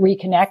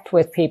reconnect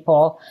with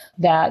people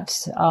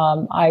that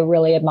I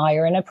really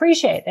admire and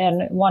appreciate.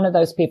 And one of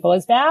those people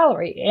is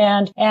Valerie.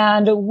 And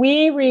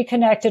we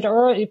reconnected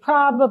early,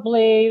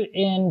 probably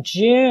in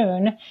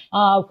June,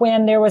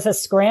 when there was a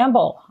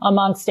scramble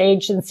amongst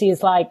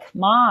agencies like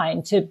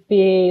mine to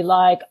be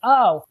like,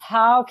 oh,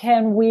 how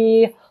can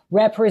we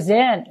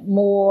represent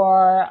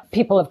more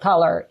people of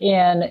color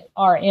in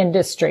our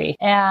industry?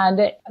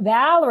 And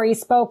Valerie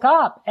spoke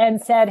up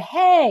and said,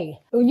 hey,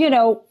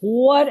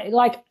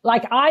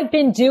 I've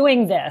been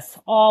doing this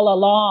all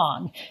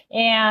along.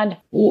 And,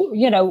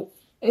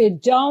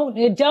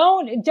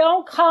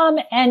 don't come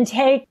and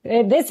take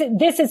this.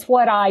 This is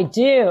what I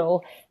do.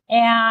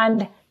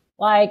 And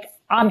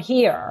I'm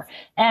here.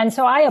 And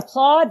so I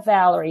applaud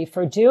Valerie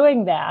for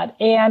doing that.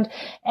 And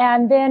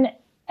then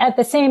at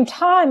the same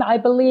time, I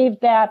believe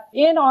that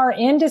in our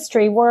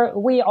industry,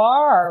 we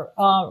are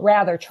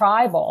rather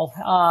tribal.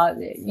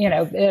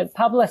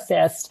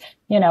 Publicists,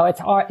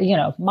 it's our,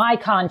 my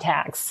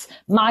contacts,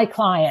 my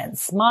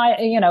clients,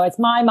 it's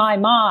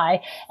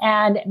my,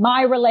 and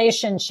my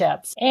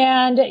relationships.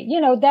 And,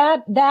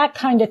 that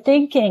kind of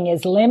thinking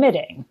is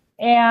limiting.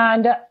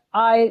 And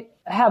I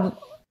have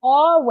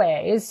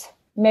always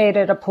made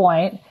it a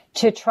point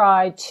to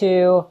try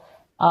to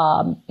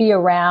be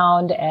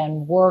around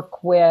and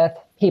work with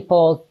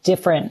people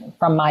different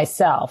from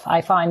myself.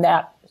 I find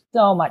that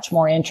so much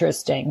more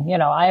interesting.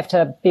 I have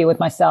to be with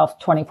myself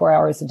 24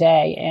 hours a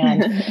day,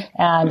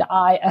 and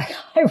I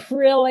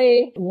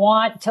really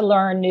want to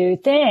learn new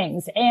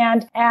things.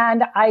 And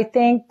I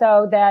think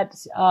though that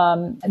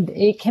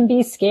it can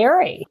be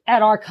scary.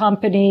 At our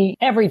company,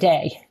 every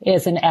day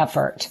is an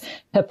effort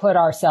to put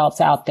ourselves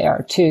out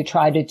there to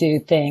try to do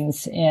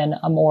things in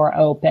a more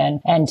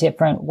open and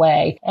different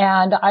way.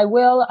 And I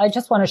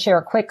just want to share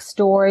a quick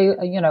story.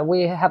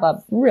 We have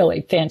a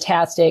really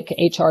fantastic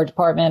HR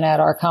department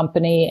at our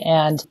company,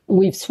 and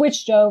we've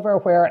switched over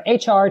where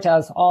HR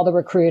does all the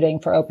recruiting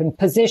for open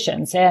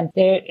positions. And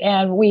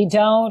we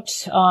don't,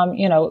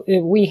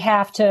 we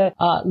have to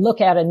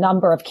look at a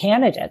number of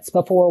candidates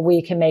before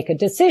we can make a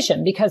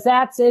decision, because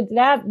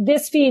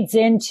this feeds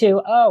into,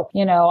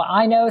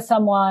 I know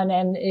someone,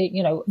 and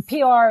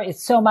PR is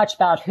so much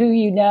about who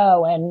you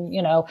know. And,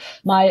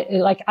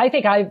 I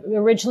think I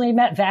originally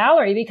met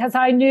Valerie because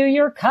I knew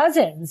your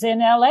cousins in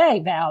LA,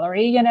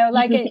 Valerie,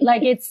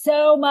 it's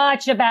so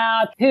much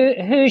about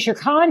who's your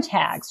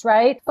contacts,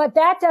 right? But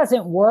that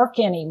doesn't work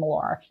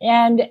anymore.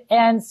 And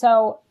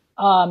so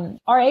our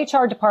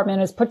HR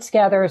department has put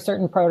together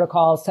certain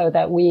protocols so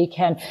that we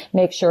can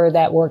make sure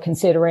that we're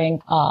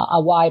considering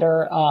a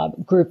wider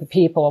group of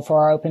people for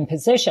our open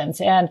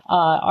positions. And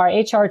our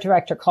HR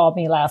director called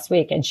me last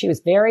week, and she was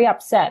very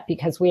upset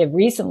because we had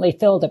recently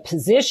filled a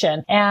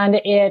position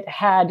and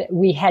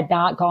we had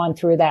not gone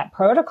through that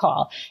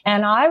protocol.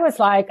 And I was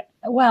like,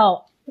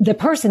 well, the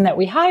person that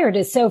we hired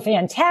is so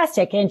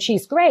fantastic and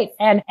she's great.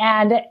 And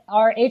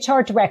our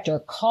HR director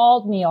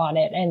called me on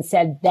it and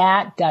said,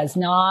 that does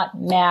not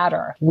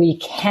matter. We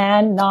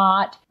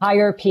cannot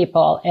hire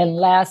people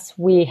unless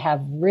we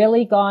have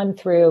really gone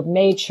through,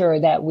 made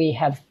sure that we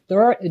have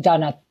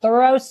done a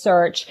thorough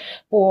search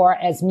for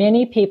as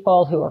many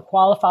people who are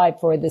qualified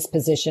for this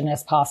position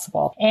as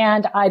possible.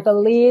 And I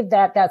believe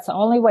that that's the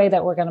only way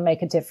that we're going to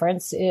make a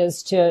difference,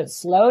 is to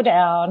slow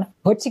down,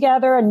 put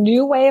together a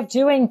new way of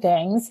doing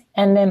things,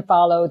 and then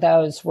follow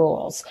those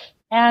rules.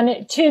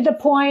 And to the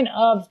point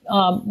of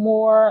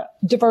more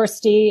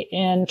diversity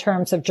in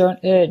terms of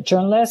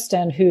journalists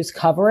and who's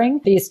covering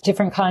these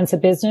different kinds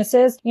of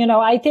businesses,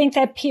 I think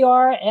that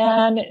PR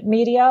and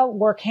media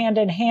work hand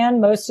in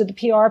hand. Most of the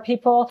PR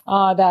people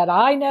that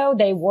I know,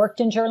 they worked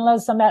in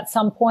journalism at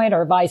some point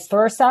or vice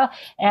versa.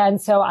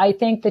 And so I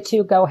think the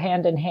two go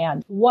hand in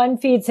hand. One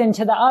feeds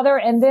into the other.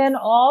 And then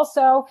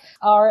also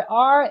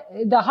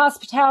the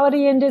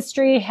hospitality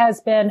industry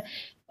has been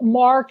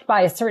marked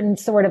by a certain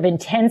sort of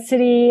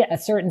intensity, a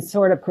certain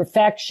sort of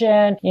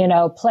perfection,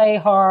 play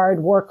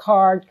hard, work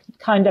hard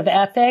kind of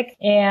ethic.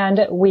 And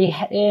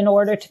in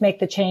order to make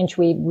the change,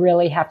 we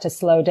really have to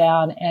slow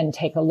down and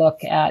take a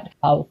look at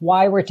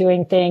why we're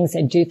doing things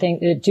and do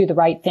the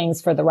right things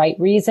for the right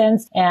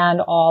reasons. And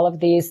all of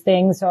these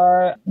things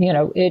are,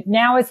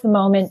 now is the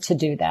moment to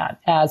do that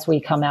as we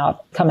come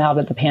out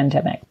of the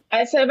pandemic.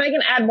 So if I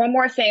can add one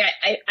more thing,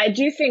 I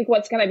do think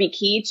what's going to be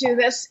key to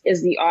this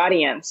is the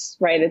audience,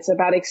 right? It's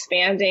about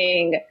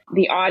expanding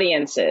the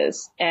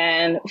audiences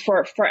and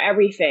for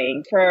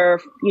everything, for,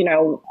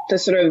 the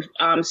sort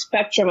of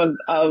spectrum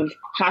of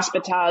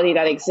hospitality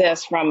that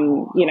exists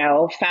from,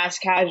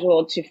 fast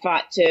casual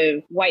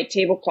to white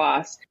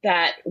tablecloths,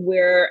 that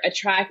we're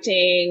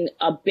attracting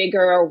a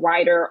bigger,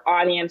 wider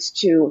audience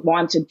to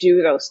want to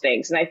do those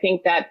things. And I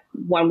think that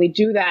when we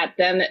do that,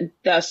 then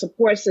the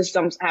support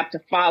systems have to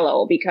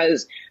follow, because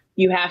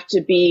you have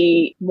to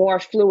be more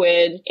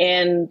fluid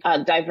in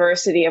a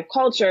diversity of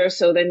culture.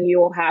 So then you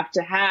will have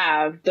to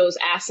have those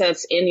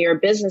assets in your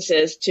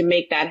businesses to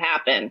make that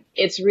happen.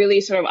 It's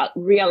really sort of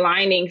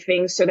realigning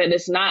things so that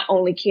it's not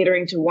only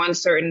catering to one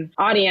certain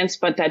audience,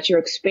 but that you're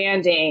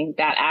expanding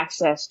that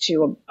access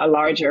to a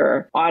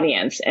larger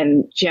audience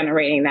and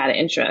generating that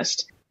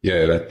interest.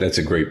 Yeah, that's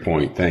a great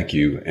point. Thank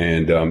you.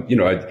 And,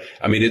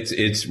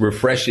 it's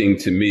refreshing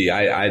to me.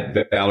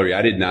 Valerie,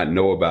 I did not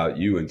know about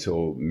you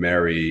until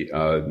Mary,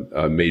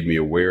 made me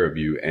aware of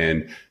you.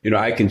 And,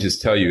 I can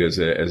just tell you as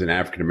an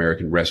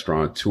African-American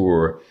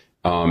restaurateur,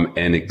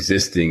 and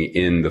existing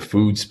in the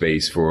food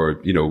space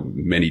for,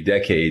 many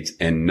decades,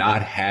 and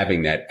not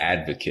having that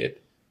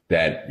advocate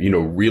that,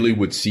 really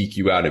would seek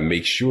you out and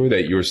make sure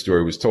that your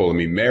story was told. I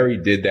mean, Mary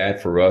did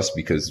that for us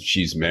because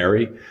she's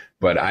Mary.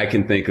 But I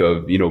can think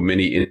of,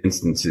 many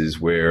instances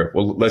where,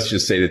 well, let's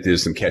just say that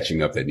there's some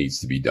catching up that needs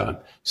to be done.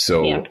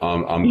 So yeah.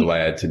 I'm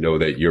glad to know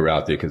that you're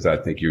out there, because I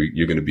think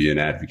you're going to be an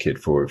advocate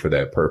for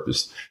that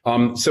purpose.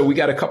 So we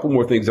got a couple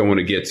more things I want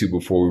to get to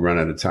before we run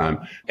out of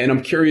time. And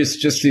I'm curious,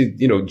 just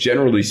to,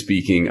 generally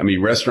speaking, I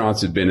mean,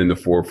 restaurants have been in the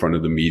forefront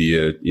of the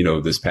media,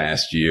 this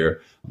past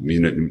year.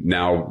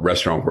 Now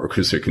restaurant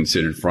workers are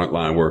considered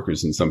frontline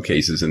workers in some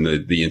cases, and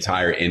the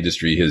entire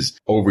industry has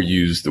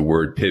overused the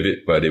word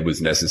pivot, but it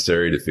was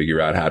necessary to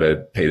figure out how to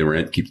pay the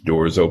rent, keep the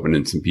doors open,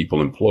 and some people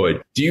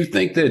employed. Do you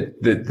think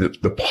that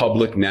the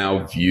public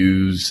now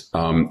views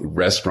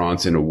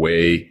restaurants in a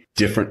way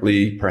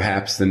differently,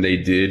 perhaps, than they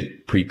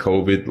did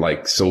pre-COVID?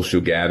 Like,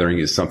 social gathering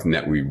is something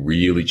that we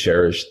really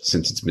cherished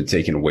since it's been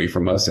taken away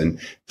from us. And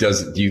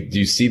do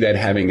you see that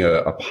having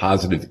a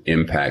positive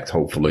impact,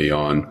 hopefully,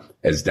 on,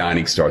 as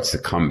dining starts to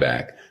come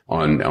back,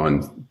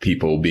 on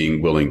people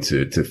being willing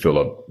to fill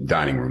up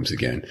dining rooms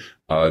again?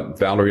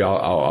 Valerie,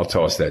 I'll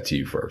toss that to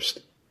you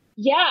first.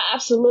 Yeah,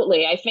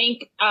 absolutely. I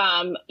think,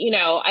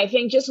 I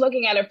think just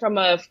looking at it from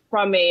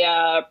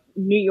a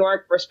New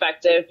York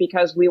perspective,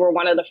 because we were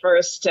one of the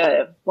first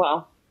to,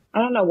 I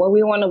don't know what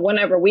we want to,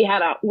 whenever we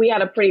had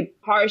a pretty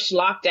harsh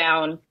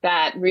lockdown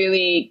that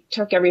really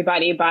took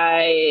everybody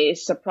by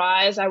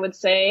surprise, I would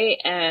say,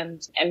 and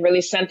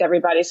really sent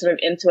everybody sort of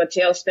into a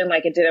tailspin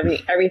like it did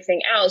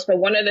everything else. But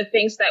one of the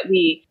things that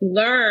we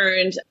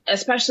learned,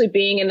 especially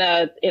being in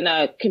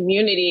a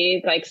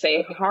community like,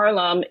 say,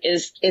 Harlem,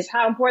 is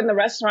how important the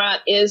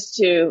restaurant is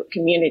to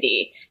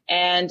community.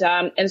 And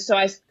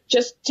so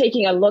just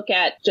taking a look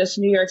at just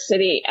New York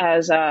City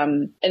as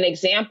an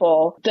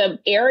example, the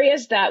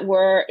areas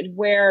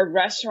where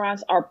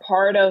restaurants are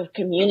part of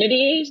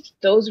communities,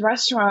 those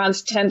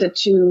restaurants tended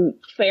to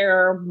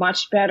fare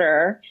much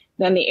better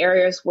than the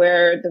areas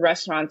where the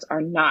restaurants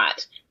are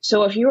not.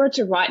 So if you were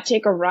to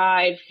take a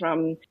ride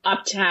from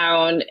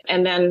Uptown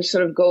and then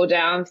sort of go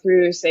down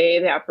through, say,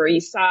 the Upper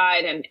East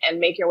Side and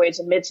make your way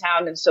to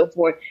Midtown and so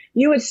forth,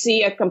 you would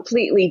see a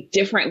completely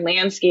different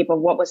landscape of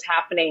what was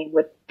happening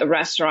with the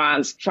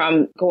restaurants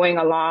from going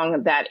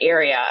along that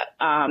area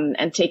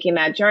and taking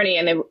that journey.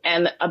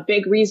 And a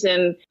big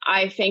reason,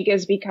 I think,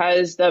 is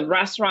because the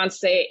restaurants,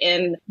 say,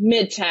 in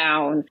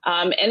Midtown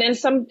and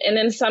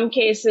in some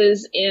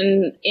cases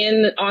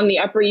on the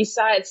Upper East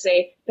Side,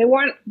 say,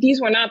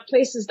 these were not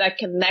places that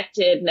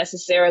connected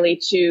necessarily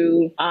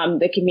to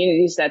the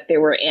communities that they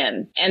were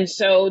in. And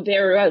so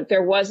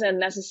there wasn't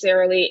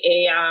necessarily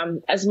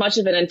as much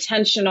of an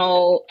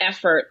intentional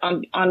effort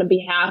on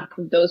behalf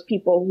of those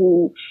people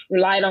who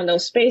relied on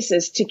those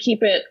spaces to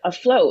keep it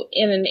afloat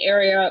in an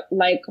area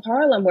like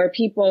Harlem, where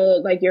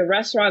people, like, your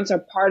restaurants are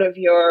part of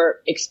your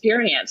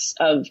experience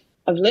of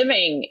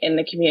living in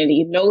the community.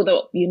 You know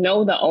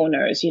the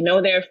owners, you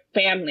know their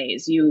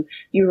families, you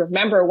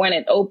remember when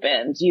it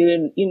opened,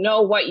 you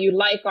know what you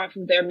like off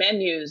of their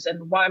menus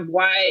and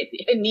why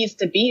it needs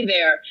to be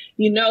there.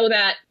 You know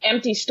that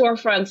empty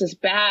storefronts is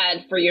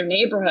bad for your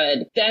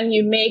neighborhood. Then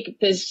you make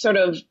this sort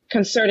of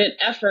concerted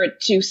effort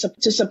to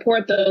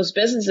support those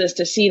businesses,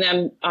 to see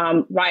them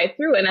ride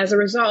through. And as a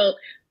result,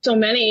 so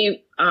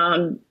many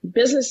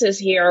businesses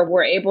here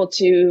were able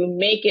to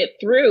make it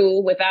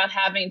through without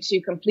having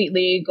to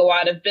completely go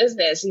out of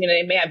business. You know,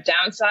 they may have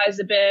downsized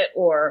a bit,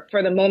 or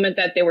for the moment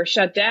that they were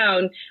shut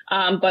down,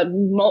 but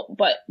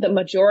the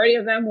majority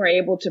of them were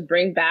able to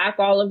bring back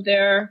all of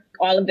their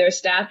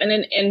staff, and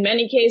in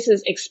many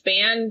cases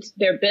expand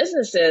their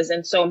businesses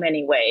in so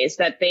many ways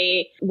that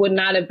they would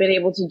not have been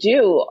able to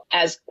do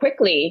as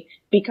quickly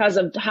because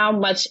of how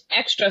much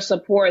extra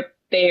support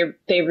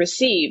they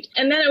received.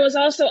 And then it was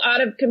also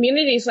out of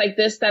communities like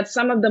this that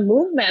some of the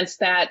movements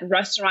that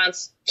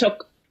restaurants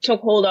took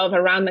hold of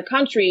around the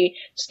country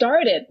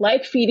started,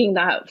 like feeding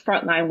the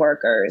frontline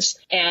workers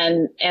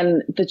and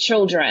the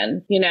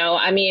children. You know,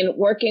 I mean,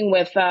 working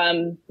with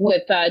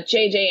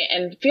JJ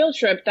and Field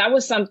Trip, that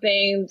was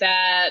something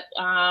that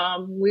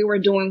we were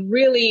doing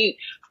really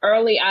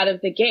early out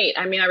of the gate.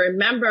 I mean, I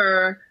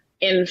remember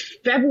in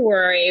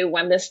February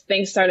when this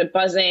thing started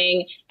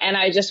buzzing, and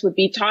I just would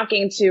be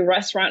talking to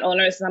restaurant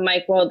owners, and I'm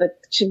like, well,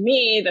 to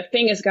me, the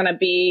thing is going to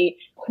be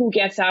who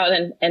gets out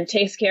and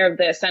takes care of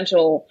the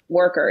essential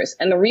workers.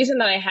 And the reason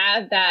that I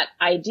had that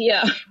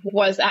idea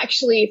was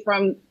actually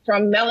from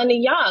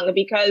Melanie Young,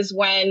 because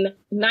when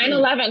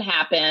 9/11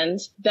 happened,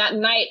 that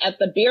night at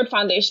the Beard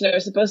Foundation, there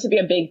was supposed to be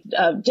a big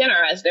dinner,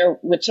 as there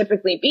would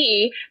typically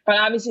be, but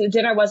obviously the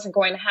dinner wasn't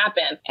going to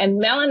happen. And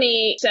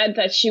Melanie said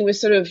that she was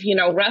sort of, you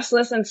know,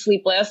 restless and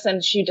sleepless,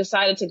 and she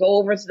decided to go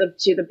over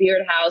to the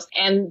Beard House,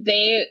 and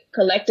they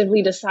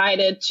collectively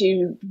decided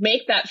to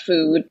make that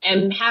food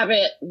and have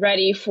it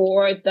ready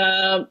for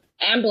the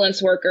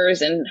ambulance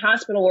workers and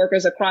hospital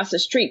workers across the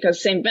street,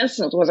 because St.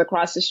 Vincent's was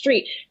across the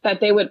street,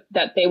 that they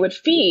would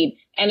feed.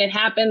 And it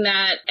happened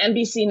that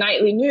NBC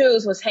Nightly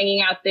News was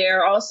hanging out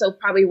there also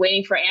probably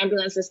waiting for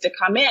ambulances to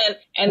come in,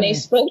 and they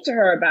spoke to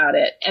her about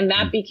it. And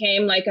that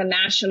became like a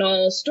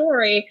national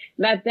story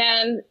that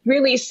then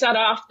really set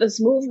off this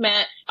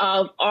movement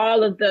of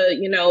all of the,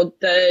 you know,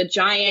 the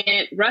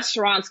giant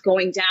restaurants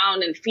going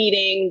down and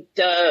feeding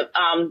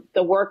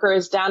the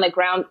workers down at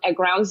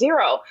ground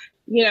zero.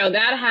 You know,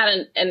 that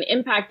had an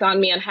impact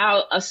on me, on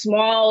how a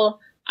small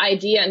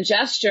idea and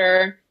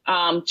gesture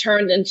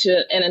turned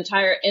into an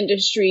entire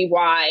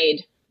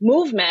industry-wide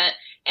movement.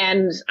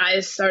 And I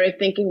started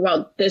thinking,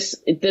 well, this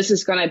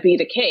is going to be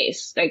the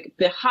case. Like,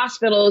 the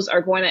hospitals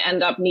are going to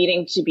end up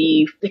needing to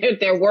be,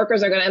 their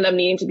workers are going to end up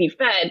needing to be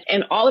fed.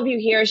 And all of you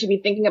here should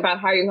be thinking about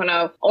how you're going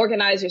to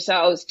organize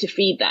yourselves to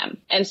feed them.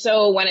 And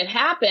so when it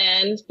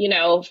happened, you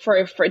know,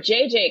 for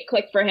JJ, it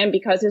clicked for him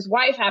because his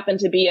wife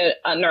happened to be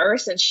a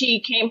nurse, and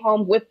she came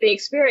home with the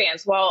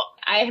experience. Well,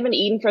 I haven't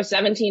eaten for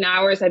 17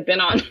 hours. I've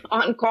been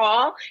on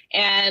call,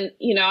 and,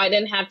 you know, I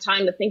didn't have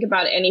time to think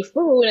about any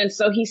food. And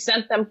so he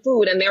sent them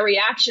food, and their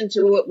reaction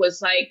to it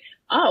was like,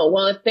 oh,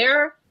 well, if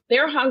they're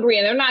hungry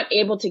and they're not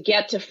able to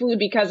get to food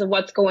because of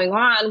what's going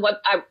on,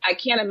 I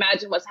can't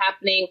imagine what's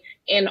happening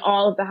in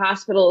all of the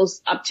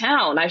hospitals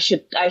uptown. I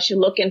should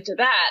look into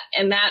that.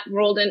 And that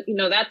rolled in, you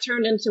know, that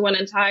turned into an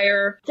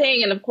entire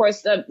thing. And of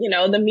course, the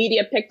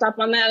media picked up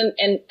on that,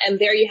 and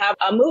there you have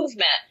a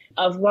movement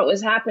of what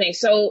was happening.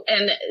 So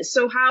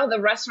how the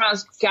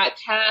restaurants got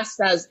cast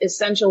as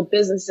essential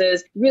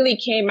businesses really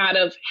came out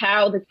of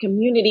how the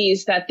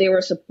communities that they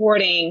were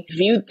supporting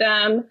viewed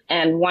them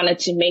and wanted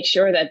to make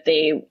sure that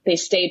they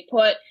stayed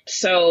put.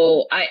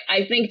 So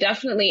I think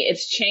definitely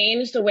it's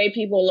changed the way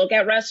people look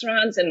at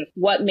restaurants and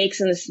what makes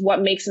an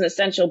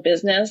essential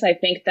business. I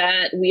think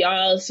that we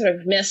all sort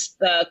of missed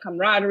the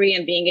camaraderie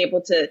and being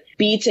able to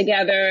be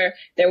together.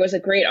 There was a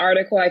great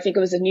article, I think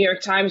it was the New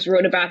York Times,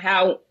 wrote about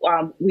how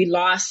we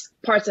lost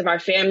parts of our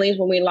families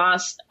when we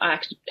lost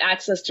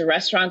access to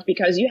restaurants,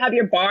 because you have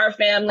your bar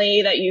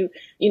family that you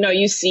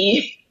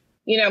see.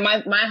 You know,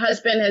 my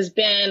husband has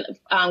been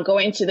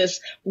going to this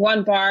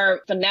one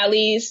bar,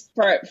 Finelli's,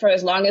 for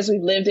as long as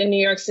we've lived in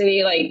New York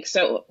City. Like,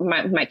 so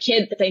my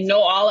kids, they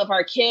know all of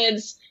our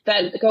kids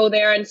that go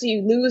there, and so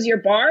you lose your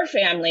bar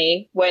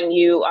family when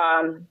you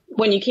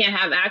when you can't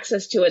have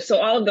access to it. So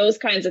all of those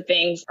kinds of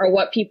things are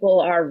what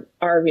people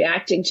are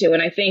reacting to.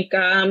 And I think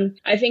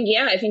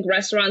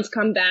restaurants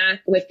come back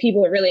with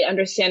people really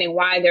understanding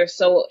why they're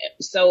so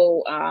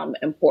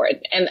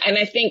important. And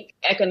I think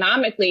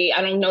economically,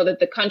 I don't know that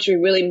the country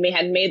really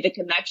had made the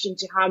connection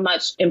to how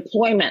much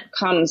employment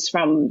comes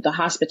from the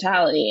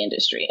hospitality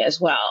industry as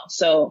well.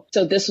 So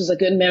this was a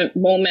good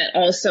moment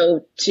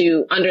also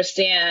to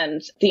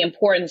understand the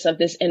importance of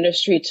this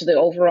industry to the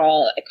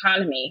overall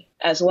economy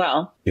as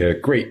well. Yeah,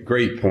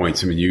 great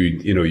points. I mean,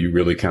 you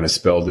really kind of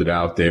spelled it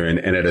out there. And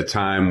at a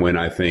time when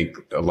I think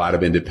a lot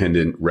of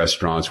independent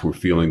restaurants were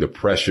feeling the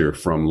pressure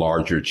from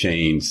larger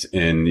chains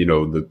and,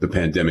 the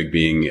pandemic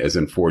being as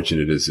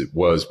unfortunate as it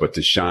was, but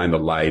to shine the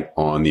light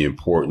on the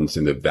importance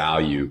and the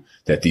value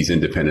that these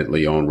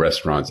independently owned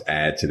restaurants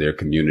add to their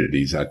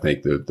communities. I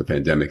think the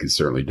pandemic has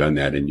certainly done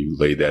that. And you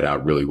laid that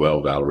out really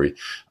well, Valerie.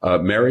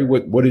 Mary,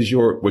 what's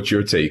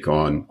your take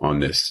on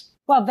this?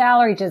 Well,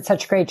 Valerie did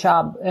such a great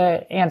job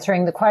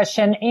answering the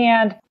question.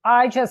 And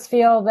I just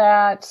feel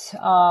that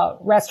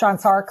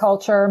restaurants are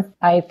culture.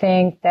 I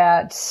think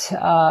that,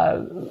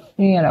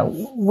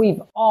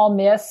 we've all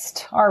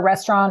missed our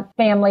restaurant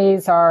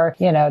families,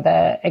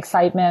 the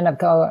excitement of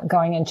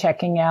going and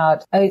checking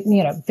out,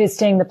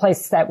 visiting the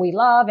places that we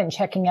love and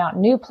checking out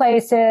new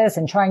places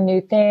and trying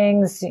new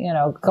things.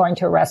 Going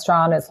to a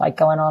restaurant is like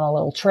going on a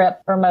little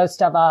trip for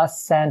most of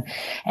us.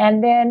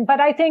 But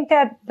I think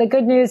that the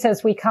good news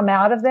as we come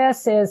out of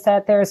this is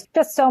that there's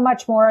just so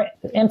much more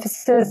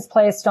emphasis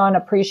placed on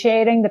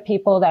appreciating the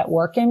people that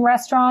work in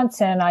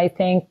restaurants. And I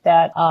think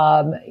that,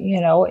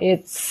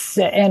 it's,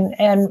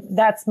 and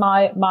that's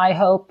my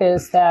hope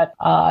is that,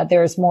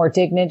 there's more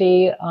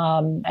dignity,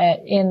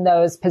 in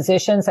those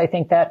positions. I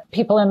think that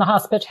people in the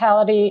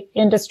hospitality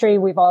industry,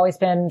 we've always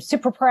been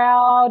super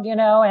proud,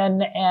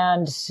 and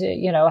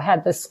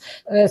had this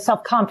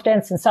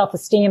self-confidence and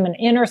self-esteem and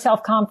inner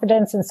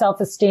self-confidence and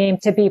self-esteem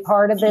to be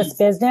part of this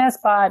business.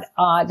 But,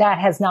 that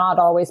has not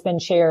always been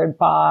shared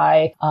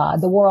by,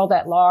 the world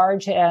at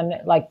large. And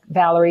like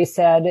Valerie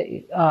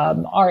said,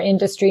 our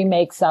industry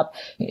makes up,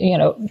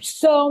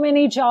 so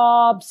many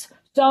jobs,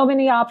 so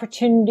many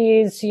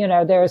opportunities.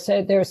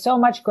 There's so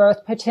much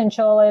growth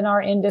potential in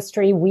our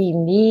industry. We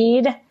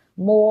need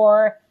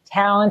more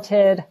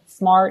talented,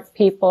 smart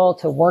people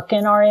to work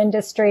in our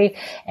industry.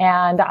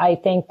 And I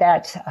think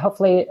that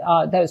hopefully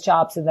those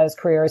jobs and those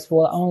careers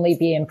will only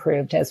be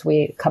improved as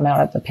we come out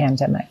of the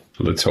pandemic.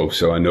 Let's hope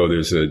so. I know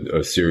there's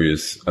a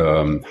serious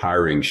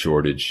hiring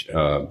shortage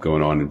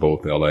going on in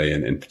both LA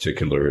and in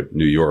particular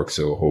New York.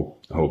 So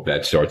hope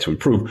that starts to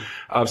improve.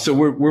 So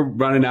we're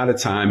running out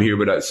of time here,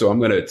 but so I'm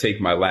going to take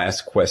my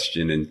last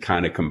question and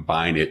kind of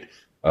combine it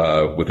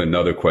with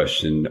another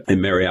question.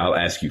 And Mary, I'll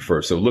ask you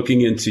first. So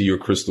looking into your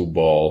crystal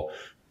ball,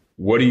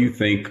 what do you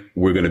think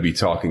we're going to be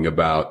talking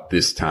about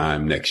this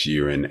time next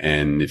year?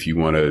 And if you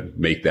want to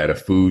make that a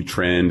food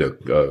trend,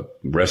 a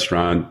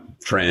restaurant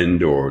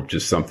trend, or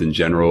just something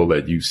general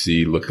that you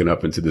see looking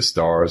up into the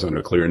stars on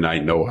a clear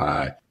night, no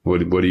high, what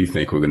do you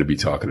think we're going to be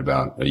talking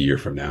about a year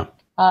from now?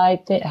 I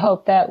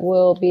hope that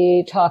we'll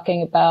be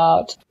talking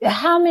about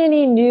how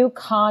many new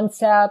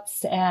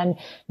concepts and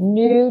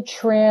new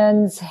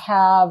trends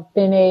have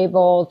been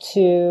able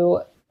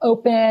to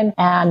open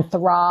and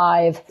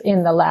thrive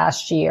in the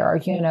last year,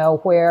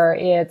 where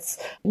it's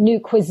new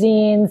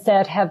cuisines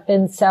that have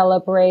been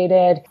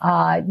celebrated,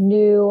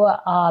 new,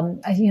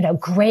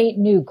 great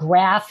new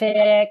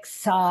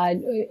graphics,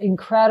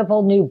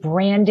 incredible new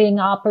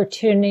branding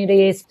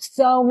opportunities,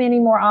 so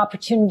many more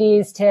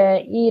opportunities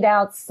to eat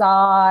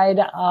outside,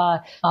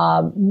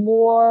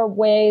 more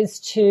ways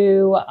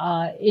to,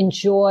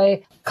 enjoy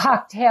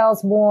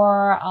cocktails,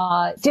 more,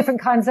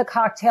 different kinds of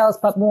cocktails,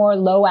 but more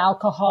low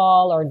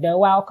alcohol or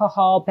no alcohol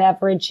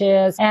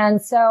beverages.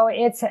 And so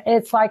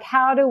it's like,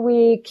 how do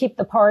we keep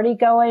the party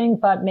going,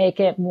 but make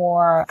it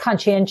more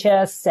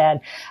conscientious and,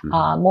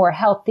 more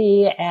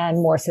healthy and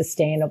more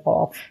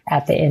sustainable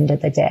at the end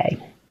of the day?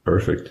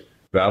 Perfect.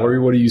 Valerie,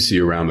 what do you see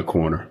around the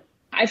corner?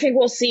 I think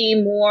we'll see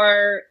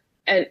more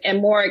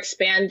and more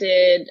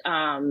expanded,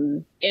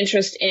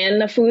 interest in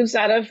the foods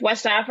out of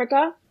West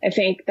Africa. I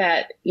think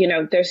that,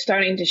 they're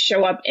starting to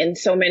show up in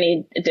so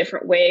many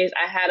different ways.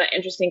 I had an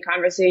interesting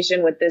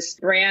conversation with this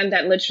brand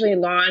that literally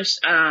launched,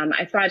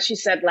 I thought she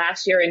said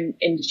last year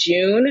in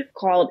June,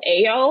 called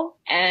Ayo.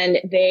 And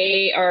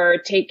they are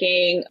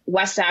taking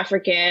West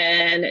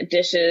African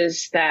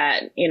dishes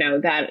that,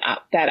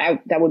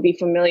 that would be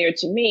familiar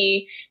to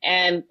me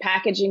and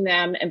packaging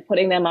them and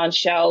putting them on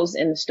shelves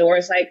in the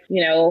stores like,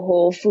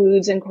 Whole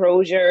Foods and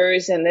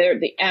Grocers. And they're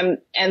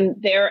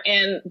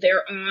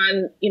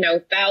on,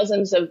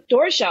 thousands of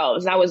door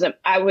shelves. I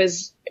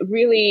was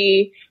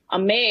really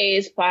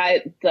amazed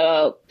by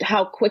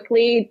how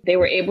quickly they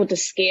were able to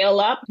scale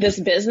up this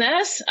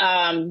business,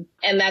 and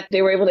that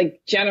they were able to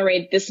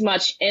generate this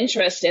much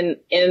interest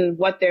in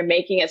what they're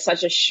making at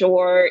such a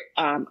short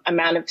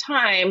amount of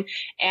time.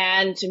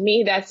 And to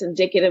me, that's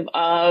indicative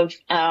of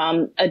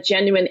a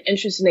genuine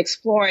interest in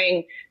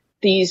exploring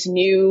these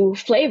new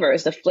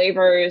flavors, the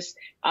flavors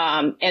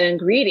and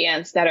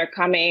ingredients that are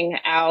coming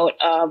out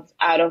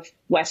of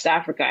West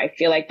Africa. I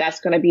feel like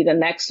that's going to be the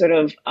next sort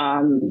of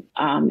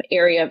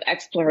area of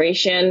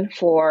exploration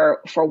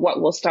for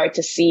what we'll start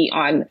to see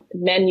on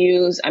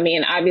menus. I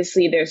mean,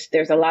 obviously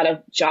there's a lot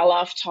of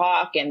jollof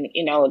talk, and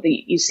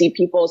you see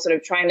people sort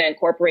of trying to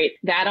incorporate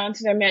that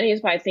onto their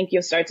menus, but I think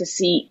you'll start to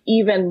see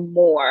even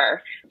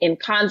more in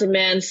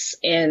condiments,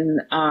 in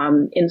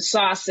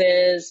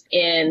sauces,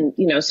 in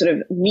sort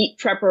of meat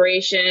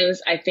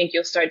preparations. I think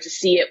you'll start to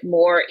see it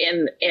more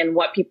in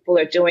what people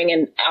are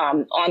doing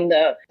on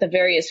the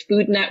various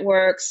food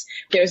networks.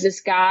 There's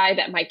this guy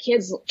that my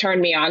kids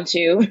turned me on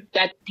to,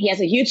 that he has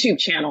a YouTube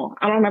channel.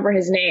 I don't remember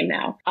his name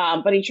now,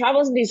 but he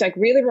travels in these like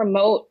really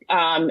remote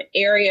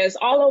areas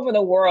all over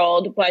the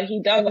world, but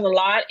he does a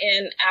lot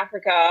in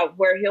Africa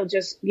where he'll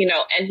just,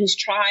 and he's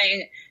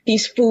trying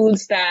these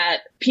foods that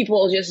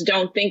people just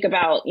don't think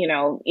about,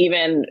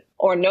 even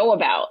or know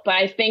about. But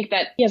I think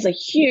that he has a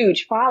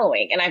huge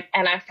following, and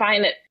I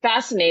find it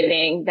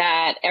fascinating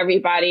that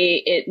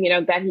everybody,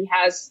 that he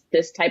has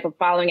this type of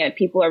following and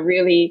people are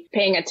really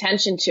paying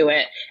attention to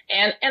it.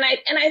 And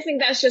I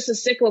think that's just a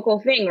cyclical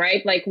thing,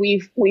 right? Like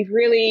we've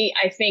really,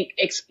 I think,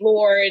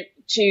 explored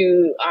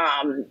to,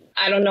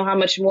 I don't know how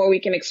much more we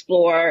can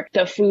explore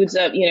the foods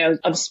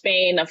of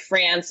Spain, of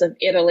France, of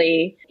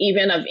Italy,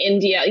 even of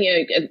India,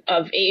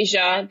 of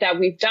Asia that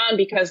we've done,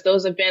 because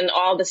those have been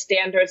all the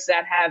standards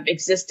that have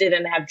existed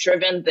and have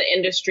driven the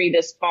industry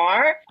this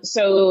far.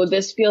 So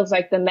this feels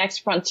like the next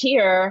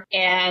frontier,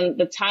 and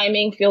the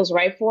timing feels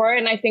right for it.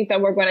 And I think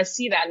that we're going to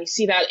see that. And you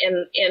see that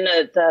in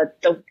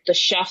the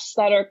chefs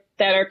that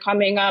are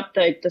coming up,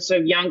 the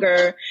sort of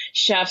younger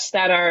chefs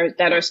that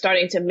are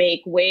starting to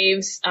make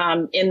waves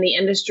in the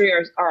industry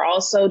are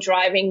also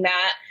driving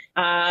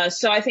that.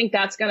 So I think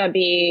that's going to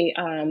be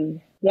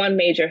one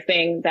major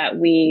thing that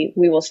we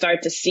will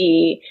start to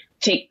see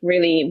take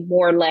really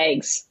more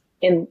legs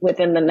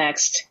within the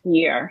next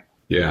year.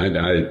 Yeah,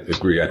 I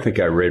agree. I think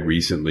I read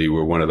recently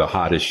where one of the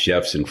hottest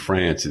chefs in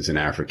France is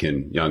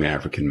an young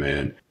African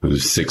man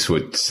who's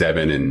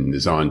 6'7" and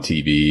is on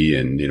TV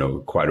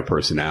and, quite a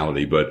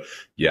personality. But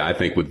yeah, I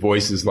think with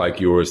voices like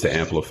yours to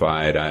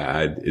amplify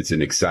it, it's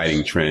an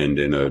exciting trend,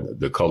 and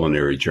the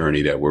culinary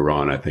journey that we're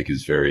on, I think,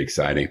 is very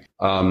exciting.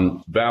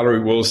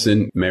 Valerie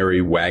Wilson,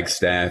 Mary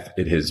Wagstaff,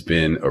 it has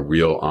been a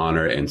real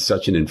honor and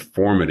such an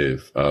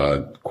informative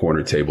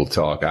Corner Table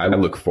Talk. I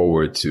look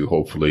forward to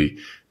hopefully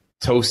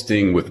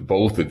toasting with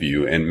both of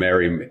you. And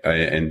Mary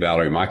and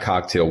Valerie, my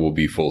cocktail will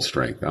be full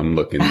strength. I'm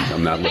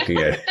not looking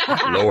at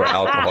lower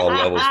alcohol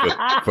levels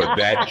for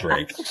that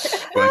drink.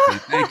 But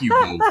thank you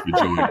both for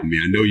joining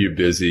me. I know you're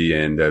busy,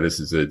 and this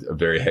is a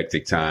very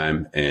hectic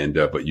time,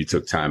 but you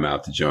took time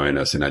out to join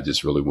us, and I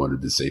just really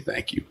wanted to say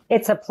thank you.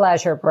 It's a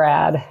pleasure,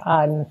 Brad.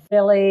 I'm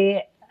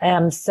Billy.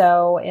 am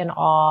so in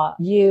awe of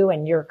you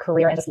and your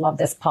career. I just love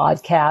this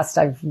podcast.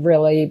 I've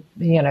really,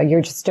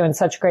 you're just doing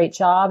such a great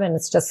job, and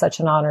it's just such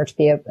an honor to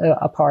be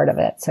a part of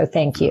it. So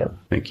thank you.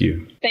 Thank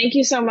you. Thank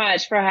you so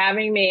much for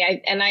having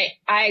me.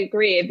 I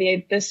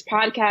agree. This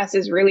podcast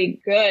is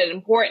really good and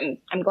important.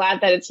 I'm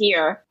glad that it's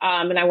here.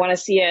 And I want to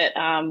see it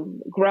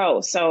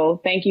grow.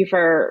 So thank you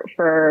for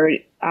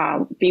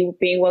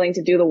being willing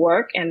to do the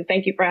work. And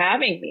thank you for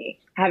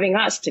having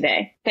us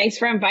today. Thanks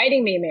for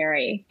inviting me,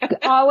 Mary.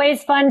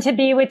 Always fun to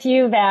be with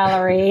you,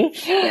 Valerie.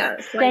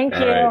 Yes. Thank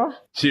you. Right.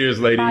 Cheers,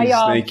 ladies. Bye,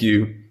 y'all. Thank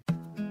you.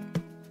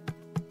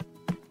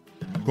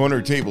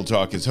 Corner Table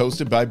Talk is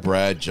hosted by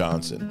Brad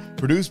Johnson,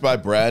 produced by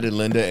Brad and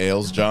Linda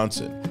Ailes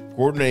Johnson,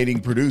 coordinating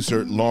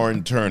producer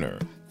Lauren Turner,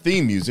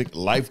 theme music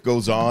Life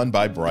Goes On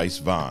by Bryce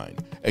Vine,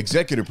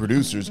 executive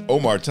producers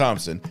Omar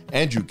Thompson,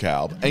 Andrew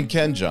Kalb, and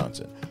Ken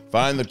Johnson.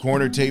 Find the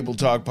Corner Table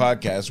Talk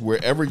podcast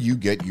wherever you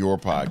get your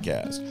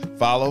podcast.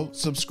 Follow,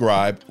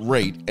 subscribe,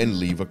 rate, and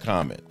leave a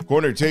comment.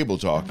 Corner Table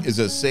Talk is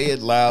a Say It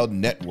Loud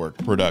Network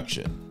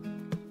production.